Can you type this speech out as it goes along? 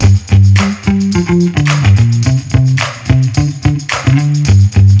You're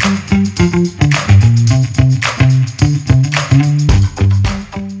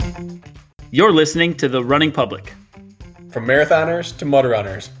listening to The Running Public. From marathoners to mud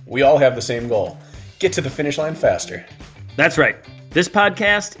runners, we all have the same goal. Get to the finish line faster. That's right. This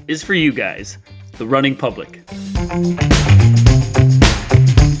podcast is for you guys, The Running Public.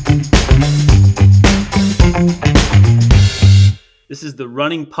 This is The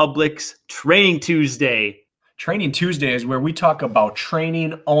Running Public's Training Tuesday. Training Tuesday is where we talk about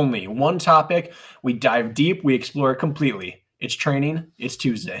training only. One topic, we dive deep, we explore it completely. It's training, it's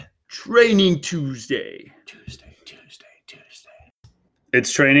Tuesday. Training Tuesday. Tuesday.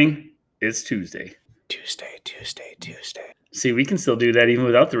 It's training, it's Tuesday. Tuesday. See, we can still do that even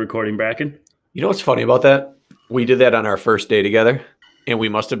without the recording, Bracken. You know what's funny about that? We did that on our first day together, and we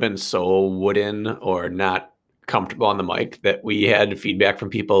must have been so wooden or not comfortable on the mic that we had feedback from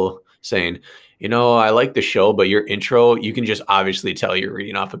people saying, you know, I like the show, but your intro, you can just obviously tell you're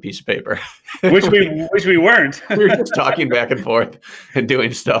reading off a piece of paper. Which we weren't. We were just talking back and forth and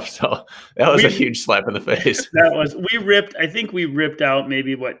doing stuff. So that was a huge slap in the face. I think we ripped out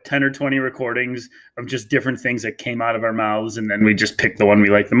maybe 10 or 20 recordings of just different things that came out of our mouths. And then we just picked the one we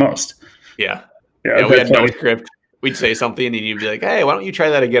liked the most. Yeah, we had no script. We'd say something and you'd be like, hey, why don't you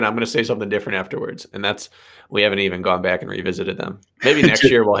try that again? I'm going to say something different afterwards. And we haven't even gone back and revisited them. Maybe next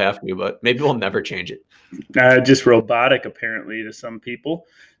year we'll have to, but maybe we'll never change it. Just robotic, apparently, to some people.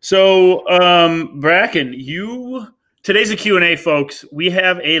 So, Bracken, today's a Q&A, folks. We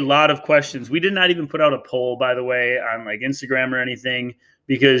have a lot of questions. We did not even put out a poll, by the way, on Instagram or anything,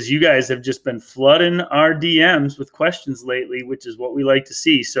 because you guys have just been flooding our DMs with questions lately, which is what we like to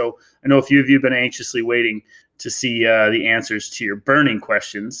see. So I know a few of you have been anxiously waiting to see the answers to your burning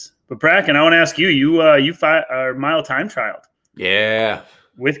questions. But Bracken, I want to ask you, you mile time trialed. Yeah.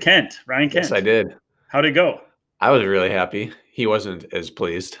 With Ryan Kent. Yes, I did. How'd it go? I was really happy. He wasn't as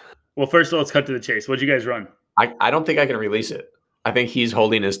pleased. Well, first of all, let's cut to the chase. What'd you guys run? I don't think I can release it. I think he's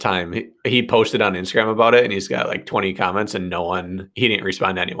holding his time. He posted on Instagram about it, and he's got like 20 comments, and he didn't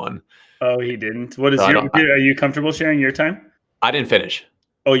respond to anyone. Oh, he didn't? Are you comfortable sharing your time? I didn't finish.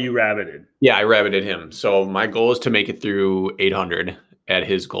 Oh, you rabbited. Yeah, I rabbited him. So my goal is to make it through 800 at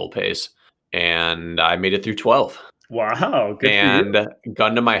his goal pace, and I made it through 12. Wow. Good and for you.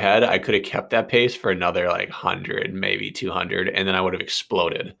 Gun to my head, I could have kept that pace for another 100, maybe 200, and then I would have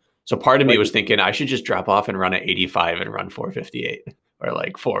exploded. So part of me was thinking I should just drop off and run at 85 and run 458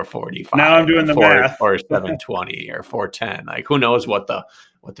 or 445. Now I'm doing the math. Or 720 or 410. Who knows what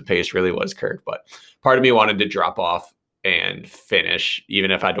the pace really was, Kirk. But part of me wanted to drop off and finish,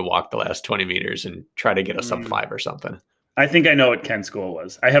 even if I had to walk the last 20 meters and try to get a sub 5 or something. I think I know what Kent's goal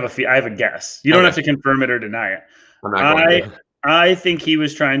was. I have a guess. You don't have to confirm it or deny it. I'm not going to. I think he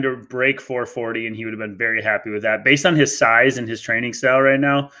was trying to break 440, and he would have been very happy with that. Based on his size and his training style right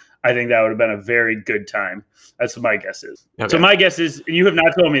now, I think that would have been a very good time. That's what my guess is. Okay. So my guess is, and you have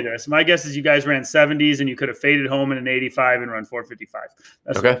not told me this, my guess is you guys ran 70s and you could have faded home in an 85 and run 455.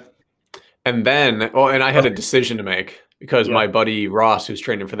 That's okay. And then, and I had a decision to make because my buddy Ross, who's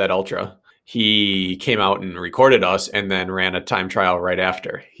training for that ultra, he came out and recorded us and then ran a time trial right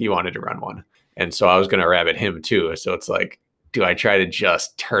after. He wanted to run one. And so I was going to rabbit him too. So it's like, do I try to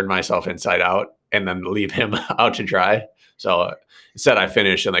just turn myself inside out and then leave him out to dry? So instead I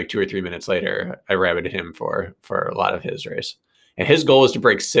finished, and 2 or 3 minutes later, I rabbited him for a lot of his race. And his goal was to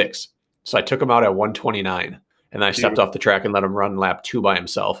break 6. So I took him out at 129, and I stepped off the track and let him run lap 2 by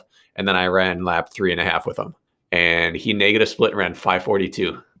himself. And then I ran lap 3.5 with him. And he negative split and ran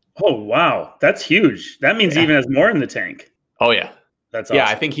 542. Oh, wow. That's huge. That means he even has more in the tank. Oh, yeah. That's awesome. Yeah,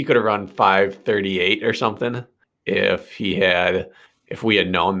 I think he could have run 538 or something if we had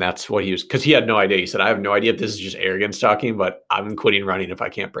known that's what he was, because he had no idea. He said, I have no idea if this is just arrogance talking, but I'm quitting running if I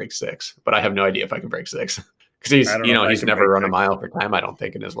can't break 6. But I have no idea if I can break 6. Because he's never run a mile per time, I don't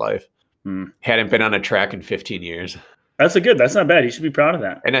think, in his life. Hadn't been on a track in 15 years. That's not bad. He should be proud of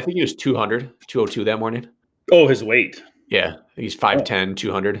that. And I think he was 202 that morning. Oh, his weight. Yeah. He's 5'10",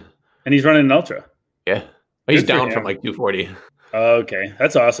 200. And he's running an ultra. Yeah. He's down from 240. Okay.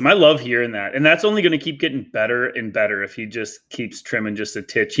 That's awesome. I love hearing that. And that's only going to keep getting better and better if he just keeps trimming just a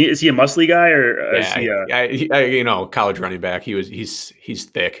titch. Is he a muscly guy or is he college running back? He's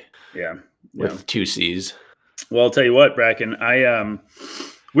thick. Yeah. With 2 C's. Well, I'll tell you what, Bracken,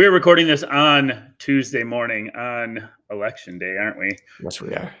 we're recording this on Tuesday morning on Election Day, aren't we? Yes,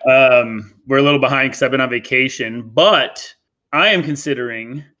 we are. We're a little behind because I've been on vacation, but I am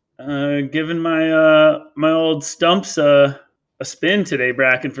considering giving my old stumps a spin today,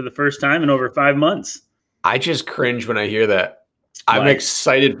 Bracken, for the first time in over 5 months. I just cringe when I hear that. I'm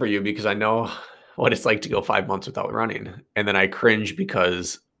excited for you because I know what it's like to go 5 months without running. And then I cringe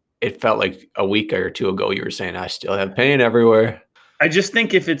because it felt like a week or two ago you were saying I still have pain everywhere. I just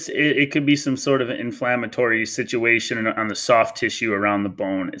think if it could be some sort of an inflammatory situation on the soft tissue around the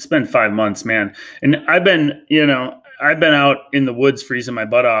bone. It's been 5 months, man. And I've been out in the woods freezing my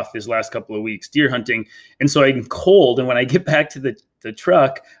butt off these last couple of weeks, deer hunting. And so I'm cold. And when I get back to the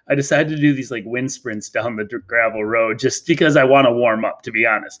truck, I decided to do these like wind sprints down the gravel road just because I want to warm up, to be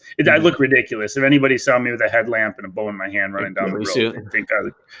honest. I look ridiculous. If anybody saw me with a headlamp and a bow in my hand running down the road, I think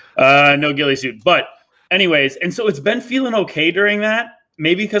I would, no ghillie suit. But anyways, and so it's been feeling okay during that.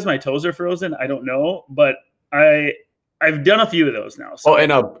 Maybe because my toes are frozen. I don't know. But I've done a few of those now. So. Oh,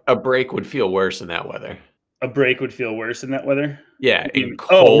 and a break would feel worse in that weather. A break would feel worse in that weather? Yeah, in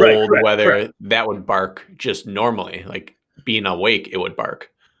cold weather, correct. That would bark just normally. Like being awake, it would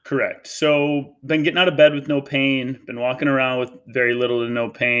bark. Correct. So been getting out of bed with no pain, been walking around with very little to no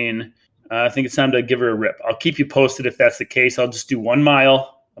pain. I think it's time to give her a rip. I'll keep you posted if that's the case. I'll just do 1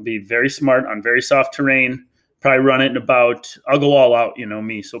 mile. I'll be very smart on very soft terrain. Probably run it in I'll go all out,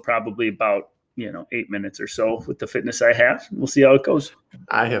 me. So probably about, 8 minutes or so with the fitness I have. We'll see how it goes.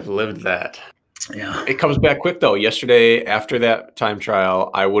 I have lived that. Yeah. It comes back quick though. Yesterday, after that time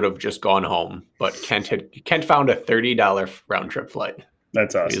trial, I would have just gone home, but Kent found a $30 round trip flight.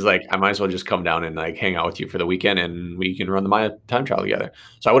 That's awesome. He's like, I might as well just come down and like hang out with you for the weekend and we can run the time trial together.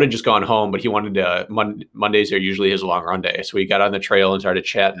 So I would have just gone home, but he wanted to, Mondays are usually his long run day. So we got on the trail and started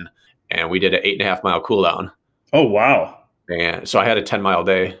chatting and we did an 8.5 mile cool down. Oh, wow. And so I had a 10-mile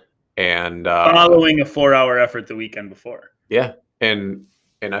day and following a 4-hour effort the weekend before. Yeah. And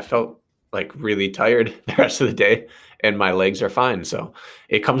I felt like really tired the rest of the day and my legs are fine. So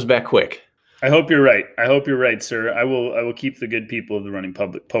it comes back quick. I hope you're right, sir. I will keep the good people of the running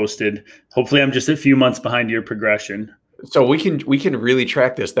public posted. Hopefully I'm just a few months behind your progression. So we can really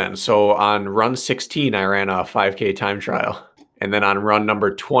track this then. So on run 16, I ran a 5K time trial. And then on run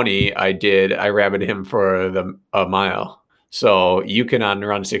number 20, I rabbited him for a mile. So you can on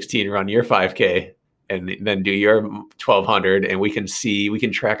run 16 run your 5K and then do your 1200 and we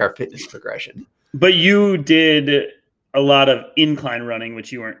can track our fitness progression. But you did a lot of incline running,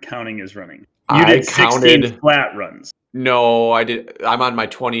 which you weren't counting as running. You did 16 flat runs. No, I did. I'm on my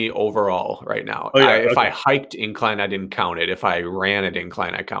 20 overall right now. Oh, yeah, If I hiked incline, I didn't count it. If I ran at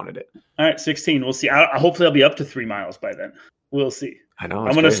incline, I counted it. All right, 16. We'll see. Hopefully I'll be up to 3 miles by then. We'll see. I know.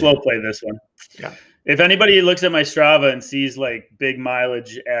 I'm going to slow play this one. Yeah. If anybody looks at my Strava and sees like big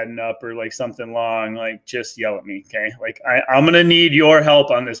mileage adding up or like something long, like just yell at me. Okay. Like I'm going to need your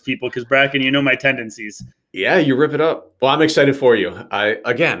help on this, people. Cause Bracken, you know my tendencies. Yeah. You rip it up. Well, I'm excited for you.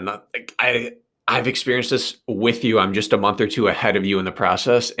 I've experienced this with you. I'm just a month or two ahead of you in the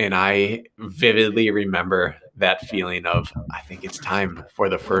process. And I vividly remember that feeling of, I think it's time for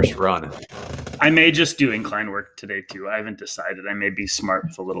the first run. I may just do incline work today too. I haven't decided. I may be smart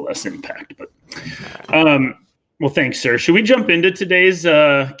with a little less impact, but well, thanks, sir. Should we jump into today's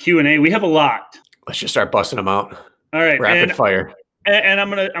Q&A? We have a lot. Let's just start busting them out. All right. Rapid fire. And I'm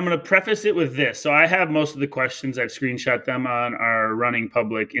gonna preface it with this. So I have most of the questions. I've screenshot them on our running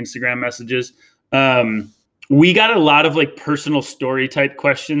public Instagram messages. We got a lot of like personal story type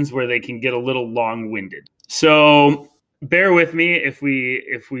questions where they can get a little long-winded. So bear with me if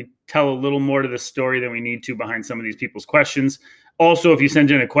we tell a little more to the story than we need to behind some of these people's questions. Also, if you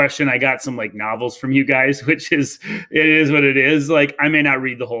send in a question, I got some like novels from you guys, it is what it is. Like I may not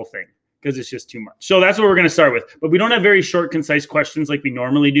read the whole thing because it's just too much. So that's what we're going to start with. But we don't have very short, concise questions like we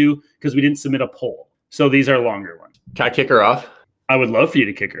normally do because we didn't submit a poll. So these are longer ones. Can I kick her off? I would love for you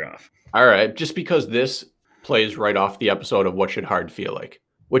to kick her off. All right. Just because this plays right off the episode of What Should Hard Feel Like,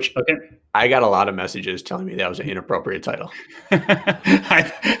 which I got a lot of messages telling me that was an inappropriate title.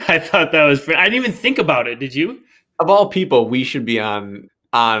 I thought that was, I didn't even think about it. Did you? Of all people, we should be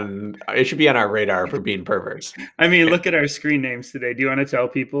it should be on our radar for being perverts. I mean, look at our screen names today. Do you want to tell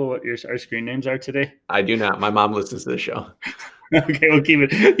people what our screen names are today? I do not. My mom listens to the show. Okay, we'll keep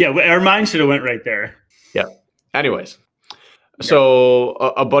it. Yeah, our mind should have went right there. Yeah. Anyways. So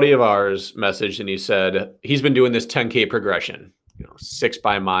a buddy of ours messaged and he said he's been doing this 10K progression, 6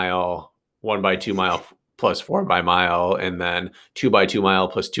 by mile, 1 by 2 mile plus 4 by mile, and then 2 by 2 mile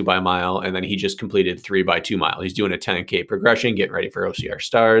plus 2 by mile. And then he just completed 3 by 2 mile. He's doing a 10K progression, getting ready for OCR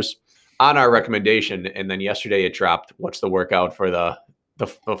stars on our recommendation. And then yesterday it dropped. What's the workout for the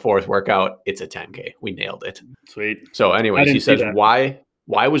fourth workout? It's a 10K. We nailed it. Sweet. So anyways, he says,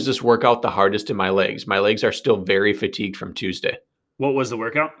 why was this workout the hardest in my legs? My legs are still very fatigued from Tuesday. What was the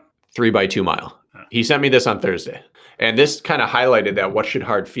workout? 3 by 2 mile. He sent me this on Thursday. And this kind of highlighted that what should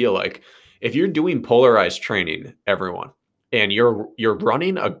hard feel like. If you're doing polarized training, everyone, and you're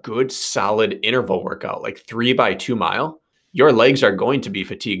running a good solid interval workout, like 3 by 2 mile, your legs are going to be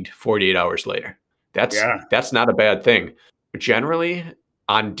fatigued 48 hours later. That's not a bad thing. Generally,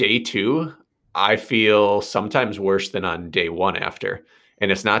 on day 2, I feel sometimes worse than on day 1 after.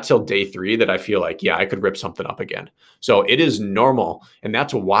 And it's not till day 3 that I feel like, yeah, I could rip something up again. So it is normal. And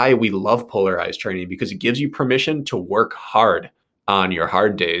that's why we love polarized training, because it gives you permission to work hard on your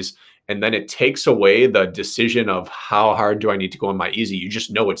hard days. And then it takes away the decision of how hard do I need to go on my easy. You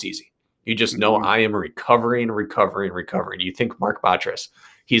just know it's easy. You just know I am recovering. You think Mark Botras,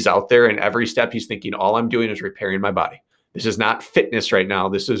 he's out there and every step he's thinking, all I'm doing is repairing my body. This is not fitness right now.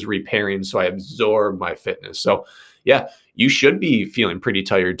 This is repairing, so I absorb my fitness. So yeah, you should be feeling pretty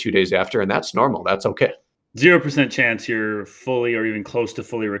tired 2 days after, and that's normal. That's okay. 0% chance you're fully or even close to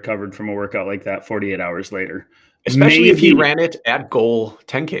fully recovered from a workout like that 48 hours later. Especially if he ran it at goal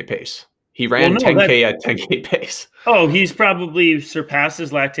 10K pace. He ran 10K at 10K pace. Oh, he's probably surpassed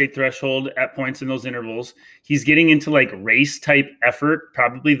his lactate threshold at points in those intervals. He's getting into like race type effort,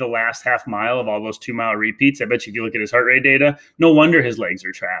 probably the last half mile of all those 2-mile repeats. I bet you if you look at his heart rate data, no wonder his legs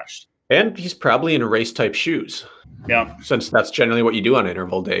are trashed. And he's probably in race type shoes. Yeah. Since that's generally what you do on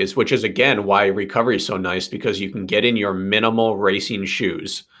interval days, which is again why recovery is so nice, because you can get in your minimal racing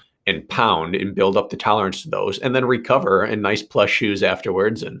shoes and pound and build up the tolerance to those, and then recover in nice plush shoes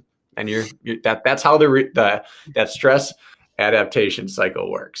afterwards. And that's how that stress adaptation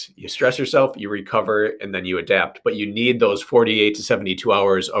cycle works. You stress yourself, you recover, and then you adapt. But you need those 48 to 72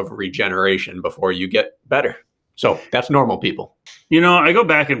 hours of regeneration before you get better. So that's normal, people. I go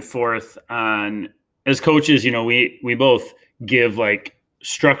back and forth on, as coaches, we both give like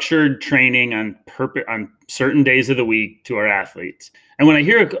structured training on certain days of the week to our athletes. And when I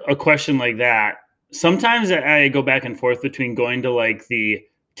hear a question like that, sometimes I go back and forth between going to like the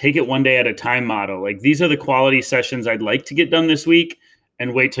take it one day at a time model. Like, these are the quality sessions I'd like to get done this week,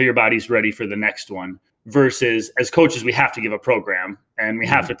 and wait till your body's ready for the next one. Versus, as coaches, we have to give a program and we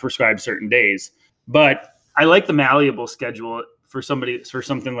have to prescribe certain days. But I like the malleable schedule for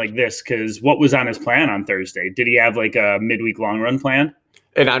something like this, because what was on his plan on Thursday? Did he have like a midweek long run plan?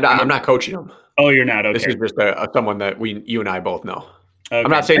 And I'm not coaching him. Oh, you're not? Okay. This is just someone that you and I both know. Okay.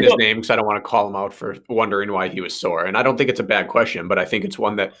 I'm not saying his name because I don't want to call him out for wondering why he was sore. And I don't think it's a bad question, but I think it's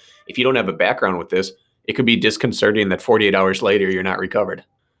one that if you don't have a background with this, it could be disconcerting that 48 hours later, you're not recovered.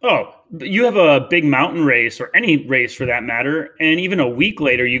 Oh, you have a big mountain race, or any race for that matter, and even a week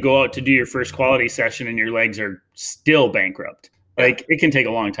later, you go out to do your first quality session and your legs are still bankrupt. Like, it can take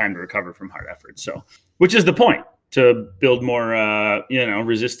a long time to recover from hard effort. So, which is the point, to build more,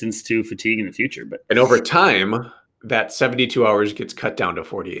 resistance to fatigue in the future. And over time, that 72 hours gets cut down to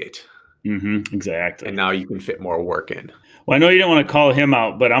 48. Exactly. And now you can fit more work in. Well, I know you don't want to call him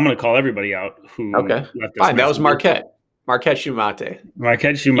out, but I'm going to call everybody out who left us. Fine, that was Marquette. Marquette Shumate.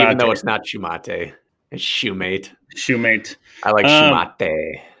 Even though it's not Shumate. It's Shoemate. Shoemate. I like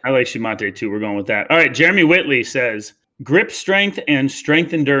Shumate. I like Shumate too. We're going with that. All right. Jeremy Whitley says, grip strength and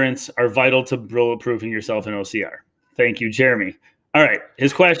strength endurance are vital to bulletproofing yourself in OCR. Thank you, Jeremy. All right.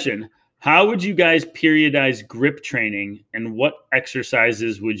 His question: how would you guys periodize grip training, and what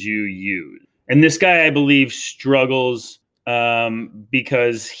exercises would you use? And this guy, I believe, struggles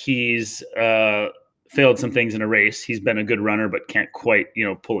because he's failed some things in a race. He's been a good runner, but can't quite,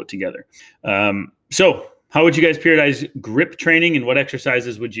 pull it together. So how would you guys periodize grip training, and what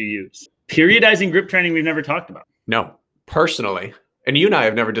exercises would you use? Periodizing grip training, we've never talked about. No, personally, and you and I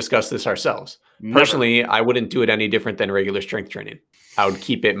have never discussed this ourselves. Never. Personally, I wouldn't do it any different than regular strength training. I would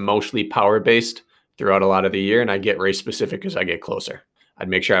keep it mostly power-based throughout a lot of the year, and I get race-specific as I get closer. I'd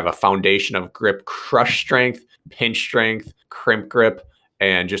make sure I have a foundation of grip crush strength, pinch strength, crimp grip,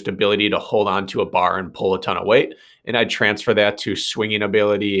 and just ability to hold on to a bar and pull a ton of weight. And I'd transfer that to swinging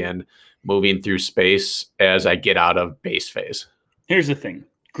ability and moving through space as I get out of base phase. Here's the thing.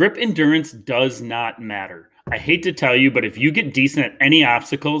 Grip endurance does not matter. I hate to tell you, but if you get decent at any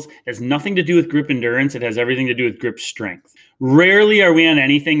obstacles, it has nothing to do with grip endurance. It has everything to do with grip strength. Rarely are we on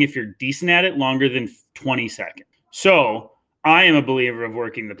anything if you're decent at it longer than 20 seconds. So I am a believer of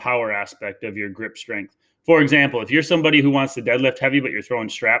working the power aspect of your grip strength. For example, if you're somebody who wants to deadlift heavy, but you're throwing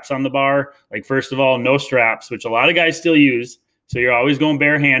straps on the bar, like, first of all, no straps, which a lot of guys still use. So you're always going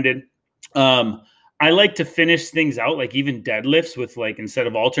barehanded. I like to finish things out, like even deadlifts with, like, instead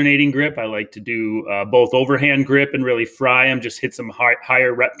of alternating grip, I like to do both overhand grip and really fry them, just hit some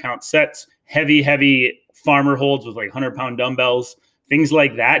higher rep count sets, heavy farmer holds with like 100-pound dumbbells, things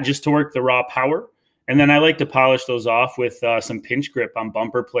like that, just to work the raw power. And then I like to polish those off with some pinch grip on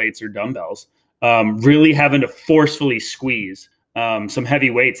bumper plates or dumbbells, really having to forcefully squeeze. some heavy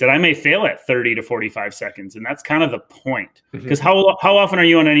weights that I may fail at 30 to 45 seconds. And that's kind of the point. Because how often are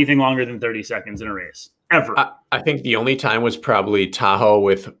you on anything longer than 30 seconds in a race? Ever? I think the only time was probably Tahoe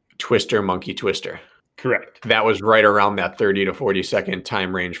with Twister, Monkey Twister. Correct. That was right around that 30 to 40 second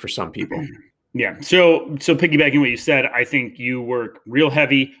time range for some people. Yeah. So piggybacking what you said, I think you work real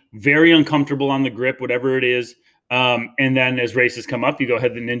heavy, very uncomfortable on the grip, whatever it is. And then as races come up, you go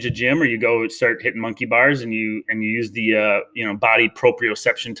head to the Ninja Gym or you go start hitting monkey bars and you use the body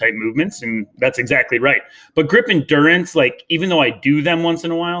proprioception type movements. And that's exactly right. But grip endurance, like even though I do them once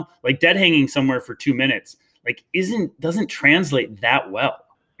in a while, like dead hanging somewhere for 2 minutes, like doesn't translate that well,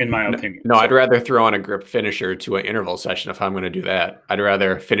 in my opinion. No, I'd rather throw on a grip finisher to an interval session if I'm going to do that. I'd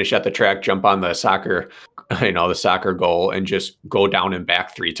rather finish at the track, jump on the soccer goal and just go down and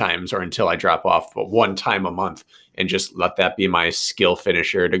back 3 times or until I drop off 1 time a month and just let that be my skill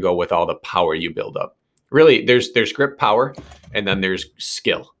finisher to go with all the power you build up. Really, there's grip power and then there's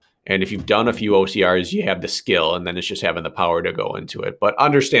skill. And if you've done a few OCRs, you have the skill and then it's just having the power to go into it. But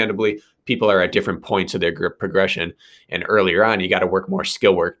understandably, people are at different points of their grip progression. And earlier on, you got to work more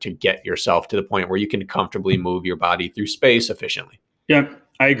skill work to get yourself to the point where you can comfortably move your body through space efficiently. Yeah,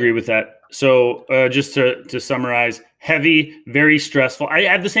 I agree with that. So just to summarize, heavy, very stressful. I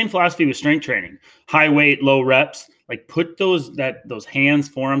have the same philosophy with strength training. High weight, low reps. Like put those hands,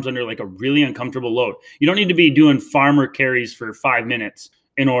 forearms under like a really uncomfortable load. You don't need to be doing farmer carries for 5 minutes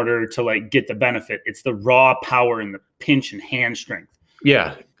in order to like get the benefit. It's the raw power and the pinch and hand strength.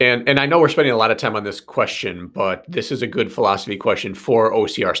 Yeah. And I know we're spending a lot of time on this question, but this is a good philosophy question for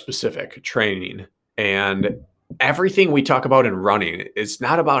OCR specific training. And everything we talk about in running is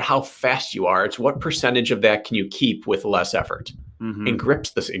not about how fast you are. It's what percentage of that can you keep with less effort. And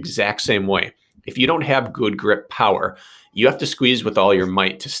grip's this exact same way. If you don't have good grip power, you have to squeeze with all your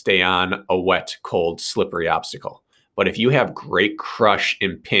might to stay on a wet, cold, slippery obstacle. But if you have great crush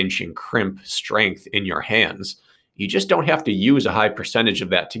and pinch and crimp strength in your hands, you just don't have to use a high percentage of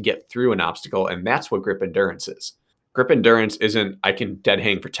that to get through an obstacle. And that's what grip endurance is. Grip endurance isn't, I can dead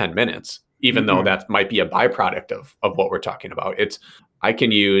hang for 10 minutes, even though that might be a byproduct of what we're talking about. It's, I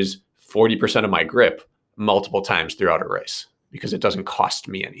can use 40% of my grip multiple times throughout a race because it doesn't cost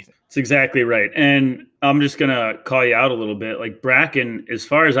me anything. That's exactly right. And I'm just going to call you out a little bit. Like Bracken, as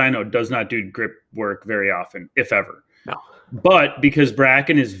far as I know, does not do grip work very often, if ever. No. But because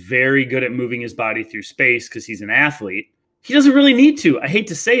Bracken is very good at moving his body through space because he's an athlete, he doesn't really need to. I hate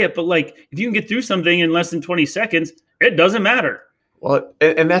to say it, but like if you can get through something in less than 20 seconds, it doesn't matter. Well,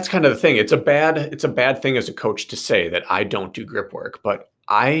 and that's kind of the thing. It's a bad thing as a coach to say that I don't do grip work, but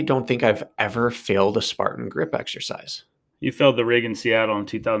I don't think I've ever failed a Spartan grip exercise. You failed the rig in Seattle in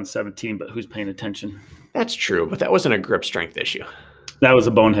 2017, but who's paying attention? That's true, but that wasn't a grip strength issue. That was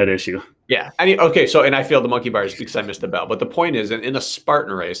a bonehead issue. Yeah. I mean, okay. So, and I failed the monkey bars because I missed the bell. But the point is, in a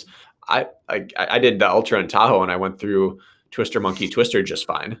Spartan race, I did the Ultra in Tahoe and I went through Twister, Monkey Twister just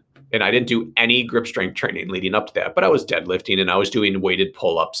fine. And I didn't do any grip strength training leading up to that, but I was deadlifting and I was doing weighted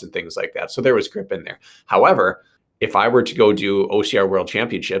pull-ups and things like that. So there was grip in there. However, if I were to go do OCR World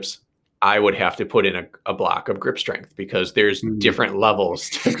Championships, I would have to put in a block of grip strength because there's different levels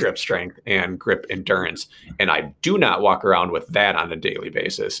to grip strength and grip endurance. And I do not walk around with that on a daily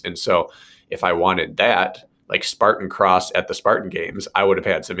basis. And so if I wanted that, like Spartan cross at the Spartan Games, I would have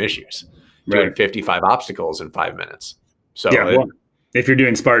had some issues doing 55 obstacles in 5 minutes. So yeah, well, if you're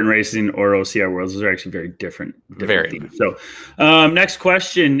doing Spartan racing or OCR Worlds, those are actually very different very themes. So next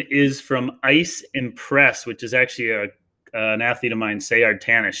question is from Ice Impress, which is actually an athlete of mine, Sayard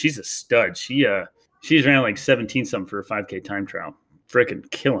Tanis. She's a stud. She's ran like 17 something for a 5K time trial. Freaking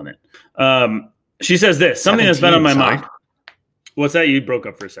killing it. She says this, something that's been on my mind. What's that? You broke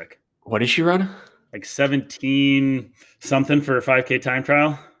up for a sec. What did she run? Like 17 something for a 5K time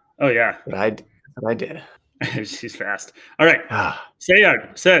trial. Oh yeah. But I did. She's fast. All right.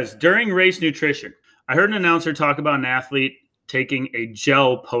 Sayard says, during race nutrition, I heard an announcer talk about an athlete taking a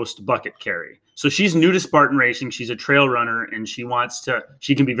gel post bucket carry. So she's new to Spartan racing. She's a trail runner and she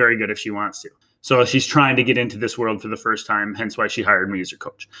can be very good if she wants to. So she's trying to get into this world for the first time, hence why she hired me as her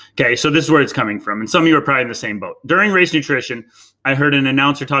coach. Okay, so this is where it's coming from. And some of you are probably in the same boat. During race nutrition, I heard an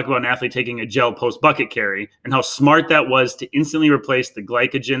announcer talk about an athlete taking a gel post bucket carry and how smart that was to instantly replace the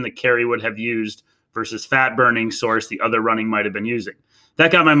glycogen the carry would have used versus fat burning source the other running might have been using.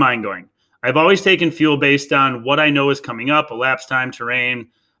 That got my mind going. I've always taken fuel based on what I know is coming up, elapsed time, terrain,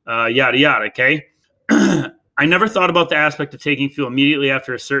 yada, yada, okay? I never thought about the aspect of taking fuel immediately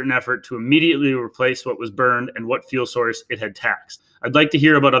after a certain effort to immediately replace what was burned and what fuel source it had taxed. I'd like to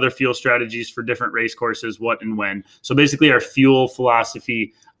hear about other fuel strategies for different race courses, what and when. So basically our fuel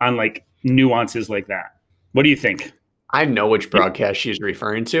philosophy on like nuances like that. What do you think? I know which broadcast she's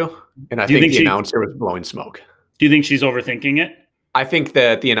referring to, and I Do you think think the she? announcer was blowing smoke. Do you think she's overthinking it? I think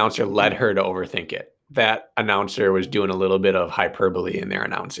that the announcer led her to overthink it. That announcer was doing a little bit of hyperbole in their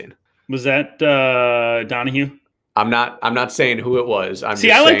announcing. Was that Donahue? I'm not saying who it was. I'm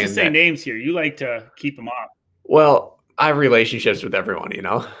See, I just like to saying say that, names here. You like to keep them off. well, I have relationships with everyone,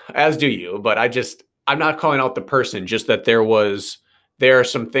 as do you, but I'm not calling out the person, just that there are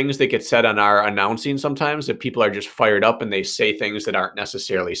some things that get said on our announcing sometimes that people are just fired up and they say things that aren't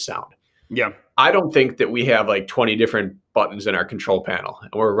necessarily sound. Yeah. I don't think that we have like 20 different buttons in our control panel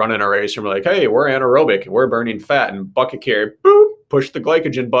and we're running a race and we're like, hey, we're anaerobic, we're burning fat and bucket carry, boop, push the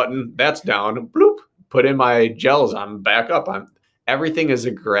glycogen button, that's down, bloop, put in my gels, I'm back up. Everything is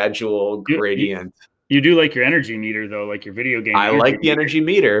a gradual gradient. You do like your energy meter though, like your video game. I like the energy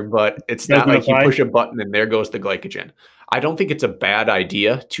meter, but it's not Doesn't like you apply? push a button and there goes the glycogen. I don't think it's a bad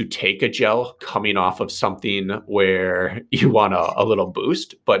idea to take a gel coming off of something where you want a little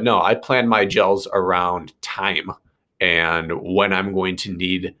boost. But no, I plan my gels around time and when I'm going to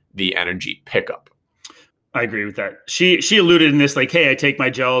need the energy pickup. I agree with that. She alluded in this like, hey, I take my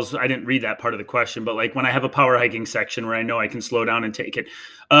gels. I didn't read that part of the question, but like when I have a power hiking section where I know I can slow down and take it.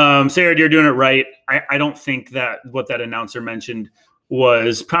 Sarah, you're doing it right. I don't think that what that announcer mentioned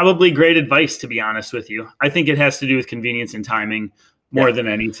was probably great advice, to be honest with you. I think it has to do with convenience and timing more than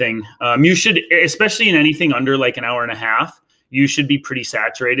anything. You should, especially in anything under like an hour and a half, you should be pretty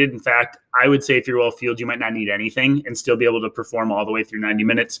saturated. In fact, I would say if you're well fueled, you might not need anything and still be able to perform all the way through 90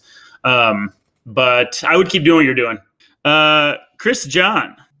 minutes. But I would keep doing what you're doing. Chris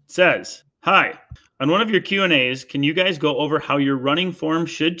John says, hi, on one of your Q&As, can you guys go over how your running form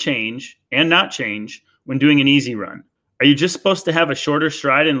should change and not change when doing an easy run? Are you just supposed to have a shorter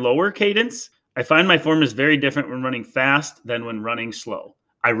stride and lower cadence? I find my form is very different when running fast than when running slow.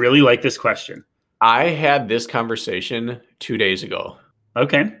 I really like this question. I had this conversation 2 days ago.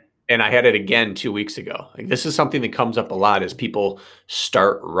 Okay. And I had it again 2 weeks ago. Like, this is something that comes up a lot as people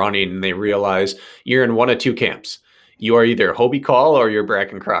start running and they realize you're in one of two camps. You are either Hobie Call or you're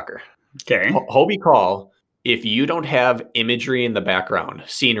Bracken Crocker. Okay. Hobie Call, if you don't have imagery in the background,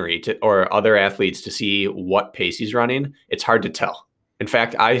 scenery or other athletes to see what pace he's running, it's hard to tell. In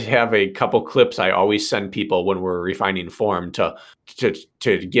fact, I have a couple clips I always send people when we're refining form to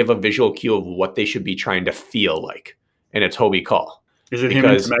give a visual cue of what they should be trying to feel like. And it's Hobie Call. Is it him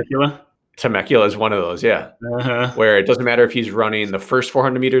and Temecula? Temecula is one of those, yeah. Uh-huh. Where it doesn't matter if he's running the first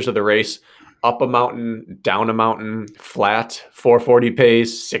 400 meters of the race, up a mountain, down a mountain, flat, 440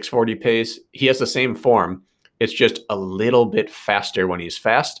 pace, 640 pace. He has the same form. It's just a little bit faster when he's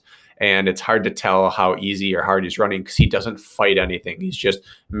fast. And it's hard to tell how easy or hard he's running because he doesn't fight anything. He's just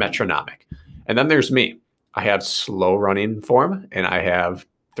metronomic. And then there's me. I have slow running form, and I have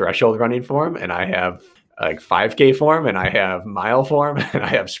threshold running form, and I have like 5K form, and I have mile form, and I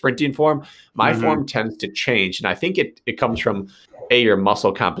have sprinting form. My form tends to change. And I think it comes from A, your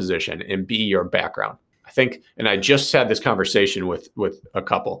muscle composition, and B, your background. I think, and I just had this conversation with a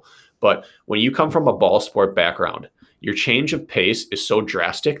couple, but when you come from a ball sport background, your change of pace is so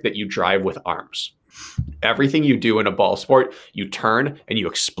drastic that you drive with arms. Everything you do in a ball sport, you turn and you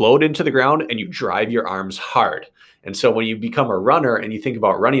explode into the ground and you drive your arms hard. And so when you become a runner and you think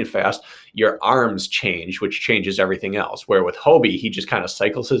about running fast, your arms change, which changes everything else. Where with Hobie, he just kind of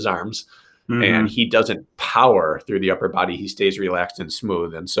cycles his arms and he doesn't power through the upper body. He stays relaxed and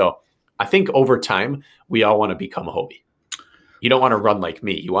smooth. And so I think over time, we all want to become a Hobie. You don't want to run like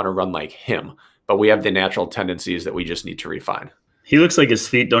me. You want to run like him. But we have the natural tendencies that we just need to refine. He looks like his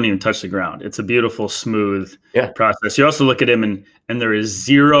feet don't even touch the ground. It's a beautiful, smooth process. You also look at him and there is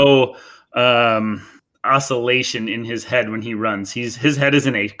zero oscillation in his head when he runs. His head is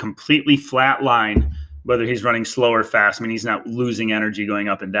in a completely flat line, whether he's running slow or fast. I mean, he's not losing energy going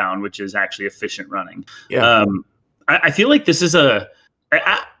up and down, which is actually efficient running. Yeah. I feel like this is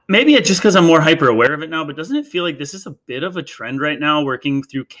maybe it's just because I'm more hyper aware of it now, but doesn't it feel like this is a bit of a trend right now, working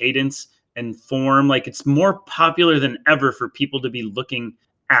through cadence and form? Like, it's more popular than ever for people to be looking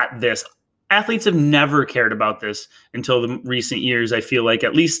at this. Athletes have never cared about this until the recent years, I feel like,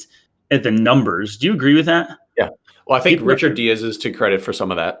 at least at the numbers. Do you agree with that? Yeah. Well, I think Richard Diaz is to credit for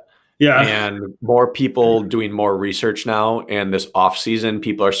some of that. Yeah. And more people doing more research now. And this off season,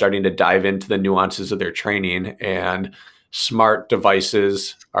 people are starting to dive into the nuances of their training, and smart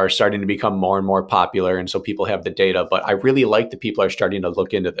devices are starting to become more and more popular. And so people have the data, but I really like that people are starting to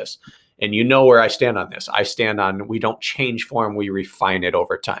look into this. And you know where I stand on this. I stand on, we don't change form, we refine it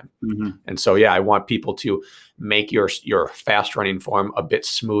over time. And so, yeah, I want people to make your fast running form a bit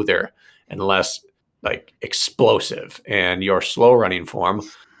smoother and less like explosive, and your slow running form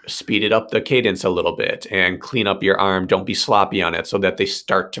speed up the cadence a little bit and clean up your arm. Don't be sloppy on it so that they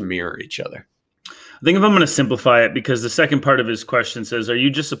start to mirror each other. I think if I'm going to simplify it, because the second part of his question says, are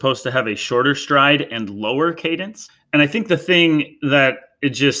you just supposed to have a shorter stride and lower cadence? And I think the thing that it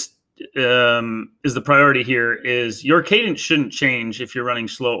just is the priority here is your cadence shouldn't change if you're running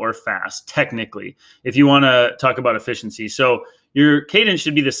slow or fast, technically, if you want to talk about efficiency. So your cadence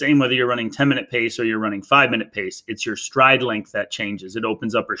should be the same whether you're running 10-minute pace or you're running 5-minute pace. It's your stride length that changes. It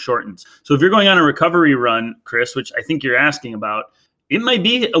opens up or shortens. So if you're going on a recovery run, Chris, which I think you're asking about, it might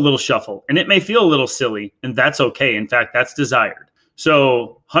be a little shuffle and it may feel a little silly, and that's okay. In fact, that's desired.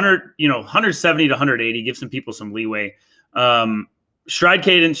 So 170 to 180, give some people some leeway. Stride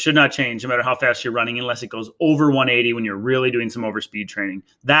cadence should not change no matter how fast you're running unless it goes over 180 when you're really doing some overspeed training.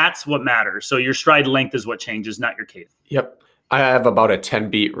 That's what matters. So your stride length is what changes, not your cadence. Yep. I have about a 10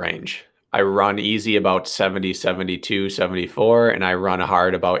 beat range. I run easy about 70, 72, 74, and I run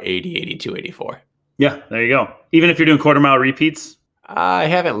hard about 80, 82, 84. Yeah, there you go. Even if you're doing quarter mile repeats? I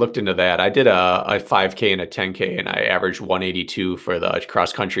haven't looked into that. I did a 5K and a 10K, and I averaged 182 for the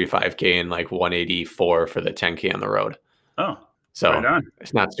cross country 5K and like 184 for the 10K on the road. Oh, so right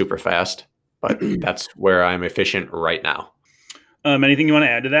it's not super fast, but that's where I'm efficient right now. Anything you want to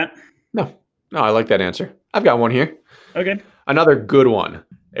add to that? No, I like that answer. I've got one here. Okay. Another good one.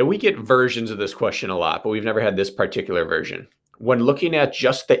 And we get versions of this question a lot, but we've never had this particular version. When looking at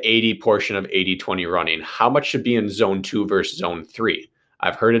just the 80 portion of 80-20 running, how much should be in zone 2 versus zone 3?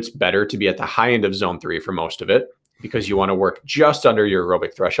 I've heard it's better to be at the high end of zone 3 for most of it because you want to work just under your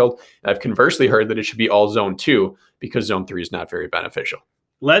aerobic threshold. And I've conversely heard that it should be all zone 2 because zone 3 is not very beneficial.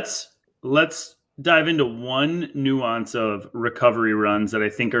 Let's dive into one nuance of recovery runs that I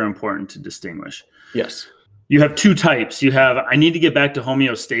think are important to distinguish. Yes. You have two types. You have, I need to get back to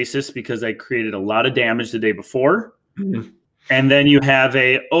homeostasis because I created a lot of damage the day before. Mm-hmm. And then you have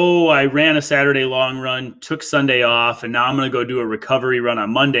I ran a Saturday long run, took Sunday off, and now I'm going to go do a recovery run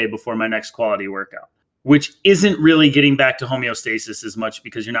on Monday before my next quality workout, which isn't really getting back to homeostasis as much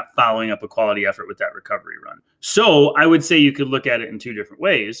because you're not following up a quality effort with that recovery run. So I would say you could look at it in two different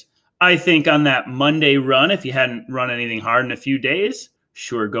ways. I think on that Monday run, if you hadn't run anything hard in a few days,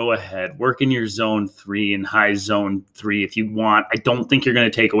 sure, go ahead. Work in your zone 3 and high zone 3 if you want. I don't think you're going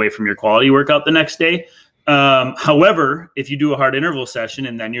to take away from your quality workout the next day. However, if you do a hard interval session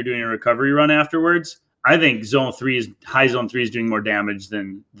and then you're doing a recovery run afterwards, I think high zone 3 is doing more damage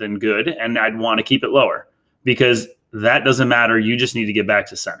than good. And I'd want to keep it lower because that doesn't matter. You just need to get back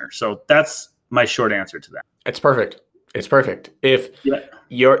to center. So that's my short answer to that. It's perfect. If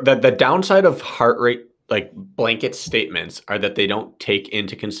the downside of heart rate, like blanket statements, are that they don't take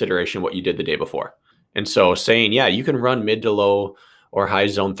into consideration what you did the day before. And so saying, yeah, you can run mid to low or high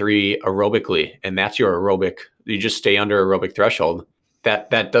zone 3 aerobically, and that's your aerobic, you just stay under aerobic threshold,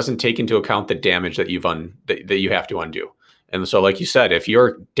 that doesn't take into account the damage that that you have to undo. And so like you said, if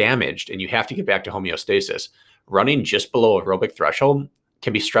you're damaged and you have to get back to homeostasis, running just below aerobic threshold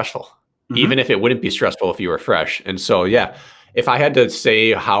can be stressful, even if it wouldn't be stressful if you were fresh. And so, yeah, if I had to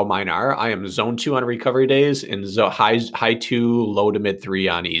say how mine are, I am zone 2 on recovery days and high 2, low to mid 3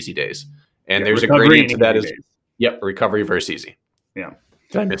 on easy days. And there's a gradient to that as recovery versus easy. Yeah.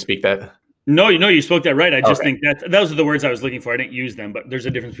 Did I misspeak that? No, you spoke that right. I just think that those are the words I was looking for. I didn't use them, but there's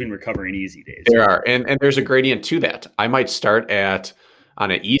a difference between recovery and easy days. There are. And there's a gradient to that. I might start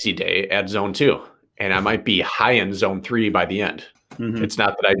on an easy day at zone 2, and I might be high in zone 3 by the end. Mm-hmm. It's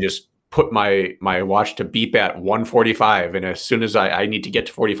not that I just put my watch to beep at 145, and as soon as I need to get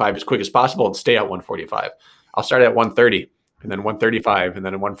to 45 as quick as possible and stay at 145. I'll start at 130, and then 135, and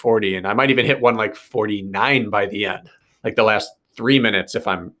then 140, and I might even hit 149 by the end, like the last 3 minutes if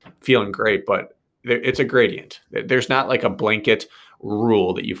I'm feeling great. But it's a gradient. There's not like a blanket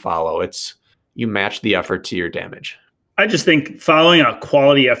rule that you follow. It's you match the effort to your damage. I just think following a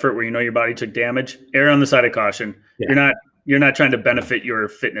quality effort where you know your body took damage, err on the side of caution. Yeah. You're not trying to benefit your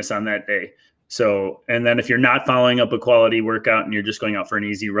fitness on that day. So, and then if you're not following up a quality workout and you're just going out for an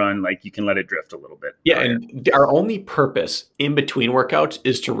easy run, like you can let it drift a little bit. Yeah. And our only purpose in between workouts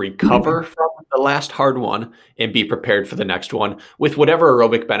is to recover from the last hard one and be prepared for the next one with whatever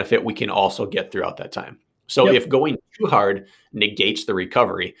aerobic benefit we can also get throughout that time. So if going too hard negates the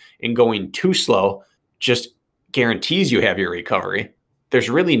recovery and going too slow just guarantees you have your recovery, there's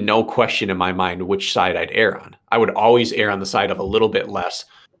really no question in my mind which side I'd err on. I would always err on the side of a little bit less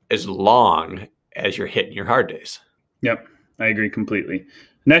as long as you're hitting your hard days. Yep, I agree completely.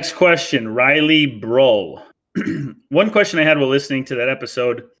 Next question, Riley Broll. One question I had while listening to that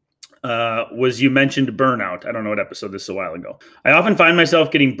episode was you mentioned burnout. I don't know what episode this is, a while ago. I often find myself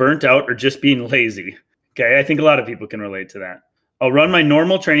getting burnt out or just being lazy. Okay, I think a lot of people can relate to that. I'll run my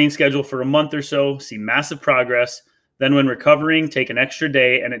normal training schedule for a month or so, see massive progress. Then when recovering, take an extra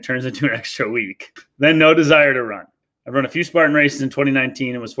day and it turns into an extra week. Then no desire to run. I've run a few Spartan races in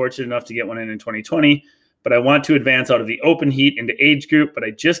 2019 and was fortunate enough to get one in 2020, but I want to advance out of the open heat into age group, but I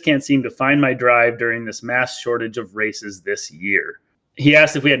just can't seem to find my drive during this mass shortage of races this year. He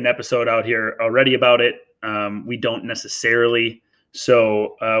asked if we had an episode out here already about it. We don't necessarily.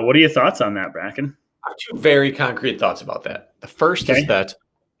 So what are your thoughts on that, Bracken? I have two very concrete thoughts about that. The first is that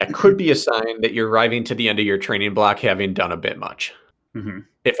it could be a sign that you're arriving to the end of your training block having done a bit much. Mm-hmm.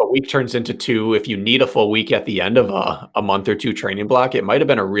 If a week turns into 2, if you need a full week at the end of a month or 2 training block, it might have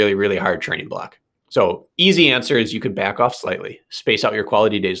been a really, really hard training block. So easy answer is you could back off slightly, space out your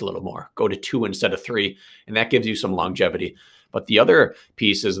quality days a little more, go to 2 instead of 3, and that gives you some longevity. But the other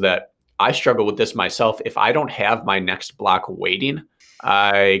piece is that I struggle with this myself. If I don't have my next block waiting,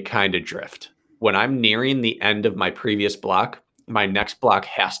 I kind of drift. When I'm nearing the end of my previous block, my next block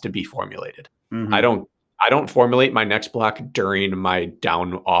has to be formulated. Mm-hmm. I don't formulate my next block during my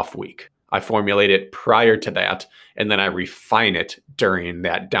down off week. I formulate it prior to that, and then I refine it during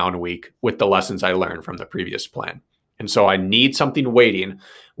that down week with the lessons I learned from the previous plan. And so I need something waiting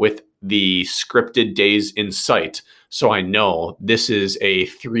with the scripted days in sight. So I know this is a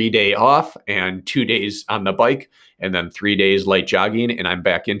 3-day off and 2 days on the bike and then 3 days light jogging, and I'm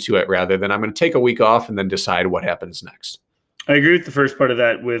back into it rather than I'm going to take a week off and then decide what happens next. I agree with the first part of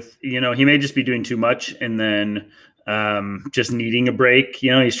that with, he may just be doing too much and then just needing a break.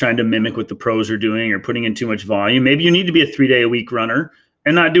 He's trying to mimic what the pros are doing or putting in too much volume. Maybe you need to be a 3-day-a-week runner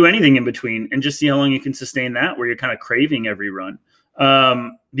and not do anything in between and just see how long you can sustain that where you're kind of craving every run.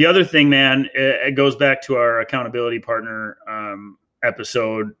 The other thing, man, it goes back to our accountability partner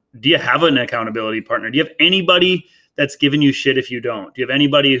episode. Do you have an accountability partner? Do you have anybody that's giving you shit if you don't? Do you have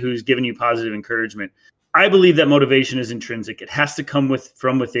anybody who's giving you positive encouragement? I believe that motivation is intrinsic. It has to come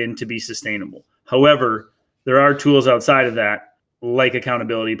from within to be sustainable. However, there are tools outside of that, like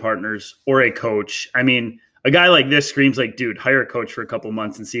accountability partners or a coach. I mean, a guy like this screams like, dude, hire a coach for a couple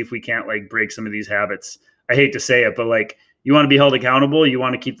months and see if we can't break some of these habits. I hate to say it, but you want to be held accountable. You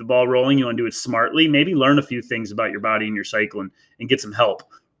want to keep the ball rolling. You want to do it smartly. Maybe learn a few things about your body and your cycle and get some help,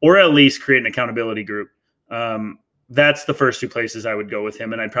 or at least create an accountability group. That's the first 2 places I would go with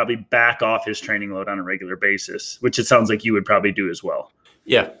him. And I'd probably back off his training load on a regular basis, which it sounds like you would probably do as well.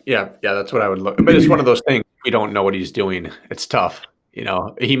 Yeah. That's what I would look. But it's one of those things, we don't know what he's doing. It's tough.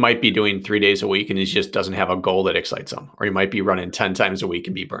 He might be doing 3 days a week and he just doesn't have a goal that excites him, or he might be running 10 times a week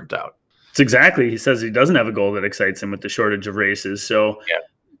and be burnt out. It's exactly. He says he doesn't have a goal that excites him with the shortage of races. So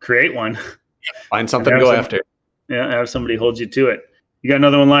create one. Find something to go after. Yeah. Have somebody hold you to it. You got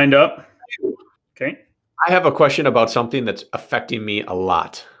another one lined up? Okay. I have a question about something that's affecting me a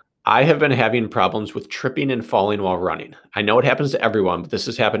lot. I have been having problems with tripping and falling while running. I know it happens to everyone, but this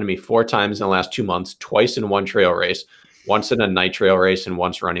has happened to me 4 times in the last 2 months, twice in one trail race, once in a night trail race, and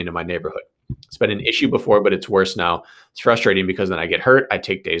once running in my neighborhood. It's been an issue before, but it's worse now. It's frustrating because then I get hurt, I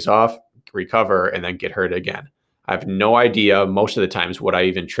take days off, recover, and then get hurt again. I have no idea most of the times what I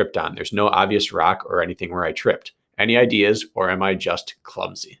even tripped on. There's no obvious rock or anything where I tripped. Any ideas, or am I just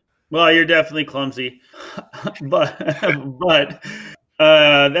clumsy? Well, you're definitely clumsy, but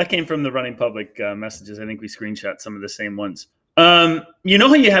that came from the Running Public messages. I think we screenshot some of the same ones. How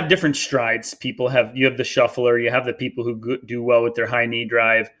you have different strides. You have the shuffler, you have the people who do well with their high knee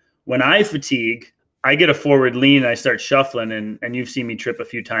drive. When I fatigue, I get a forward lean and I start shuffling, and you've seen me trip a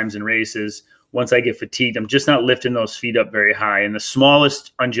few times in races. Once I get fatigued, I'm just not lifting those feet up very high. And the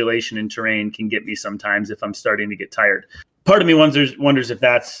smallest undulation in terrain can get me sometimes if I'm starting to get tired. Part of me wonders if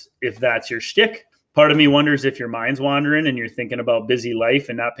that's your shtick. Part of me wonders if your mind's wandering and you're thinking about busy life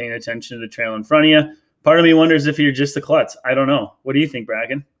and not paying attention to the trail in front of you. Part of me wonders if you're just a klutz. I don't know. What do you think,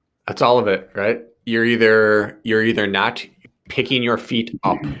 Bracken? That's all of it, right? You're either not picking your feet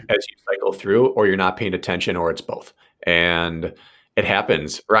up as you cycle through, or you're not paying attention, or it's both. And it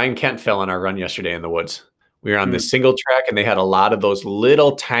happens. Ryan Kent fell on our run yesterday in the woods. We were on this single track, and they had a lot of those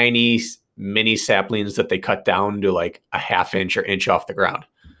little tiny mini saplings that they cut down to a half inch or inch off the ground.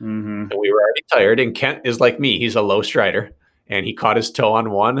 Mm-hmm. And we were already tired. And Kent is like me. He's a low strider. And he caught his toe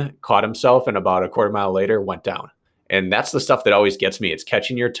on one, caught himself, and about a quarter mile later went down. And that's the stuff that always gets me. It's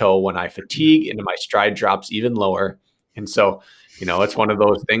catching your toe when I fatigue and my stride drops even lower. And so, it's one of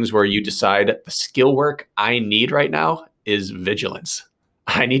those things where you decide the skill work I need right now is vigilance.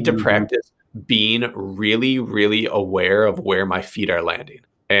 I need to practice being really, really aware of where my feet are landing.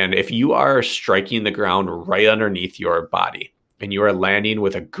 And if you are striking the ground right underneath your body and you are landing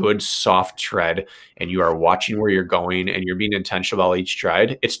with a good soft tread and you are watching where you're going and you're being intentional about each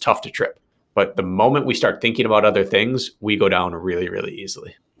stride, it's tough to trip. But the moment we start thinking about other things, we go down really, really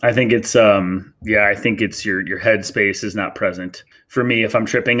easily. I think it's I think it's your headspace is not present. For me, if I'm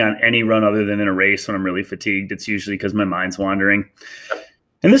tripping on any run other than in a race when I'm really fatigued, it's usually because my mind's wandering.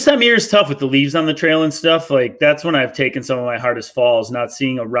 And this time of year is tough with the leaves on the trail and stuff. Like that's when I've taken some of my hardest falls, not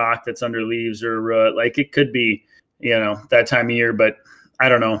seeing a rock that's under leaves or like it could be, that time of year, but I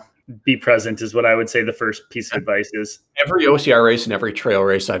don't know. Be present is what I would say the first piece of advice is. Every OCR race and every trail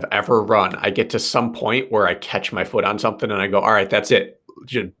race I've ever run, I get to some point where I catch my foot on something and I go, all right, that's it.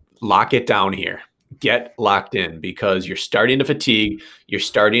 Just lock it down here. Get locked in because you're starting to fatigue. You're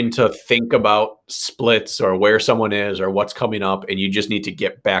starting to think about splits or where someone is or what's coming up. And you just need to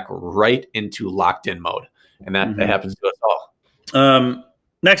get back right into locked in mode. And that happens to us all.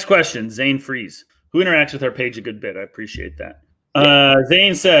 Next question, Zane Freeze, who interacts with our page a good bit. I appreciate that.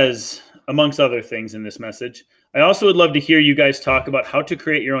 Zane says, amongst other things in this message, I also would love to hear you guys talk about how to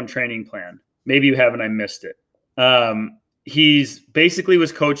create your own training plan. Maybe you haven't, I missed it. He's basically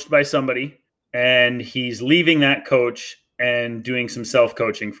was coached by somebody and he's leaving that coach and doing some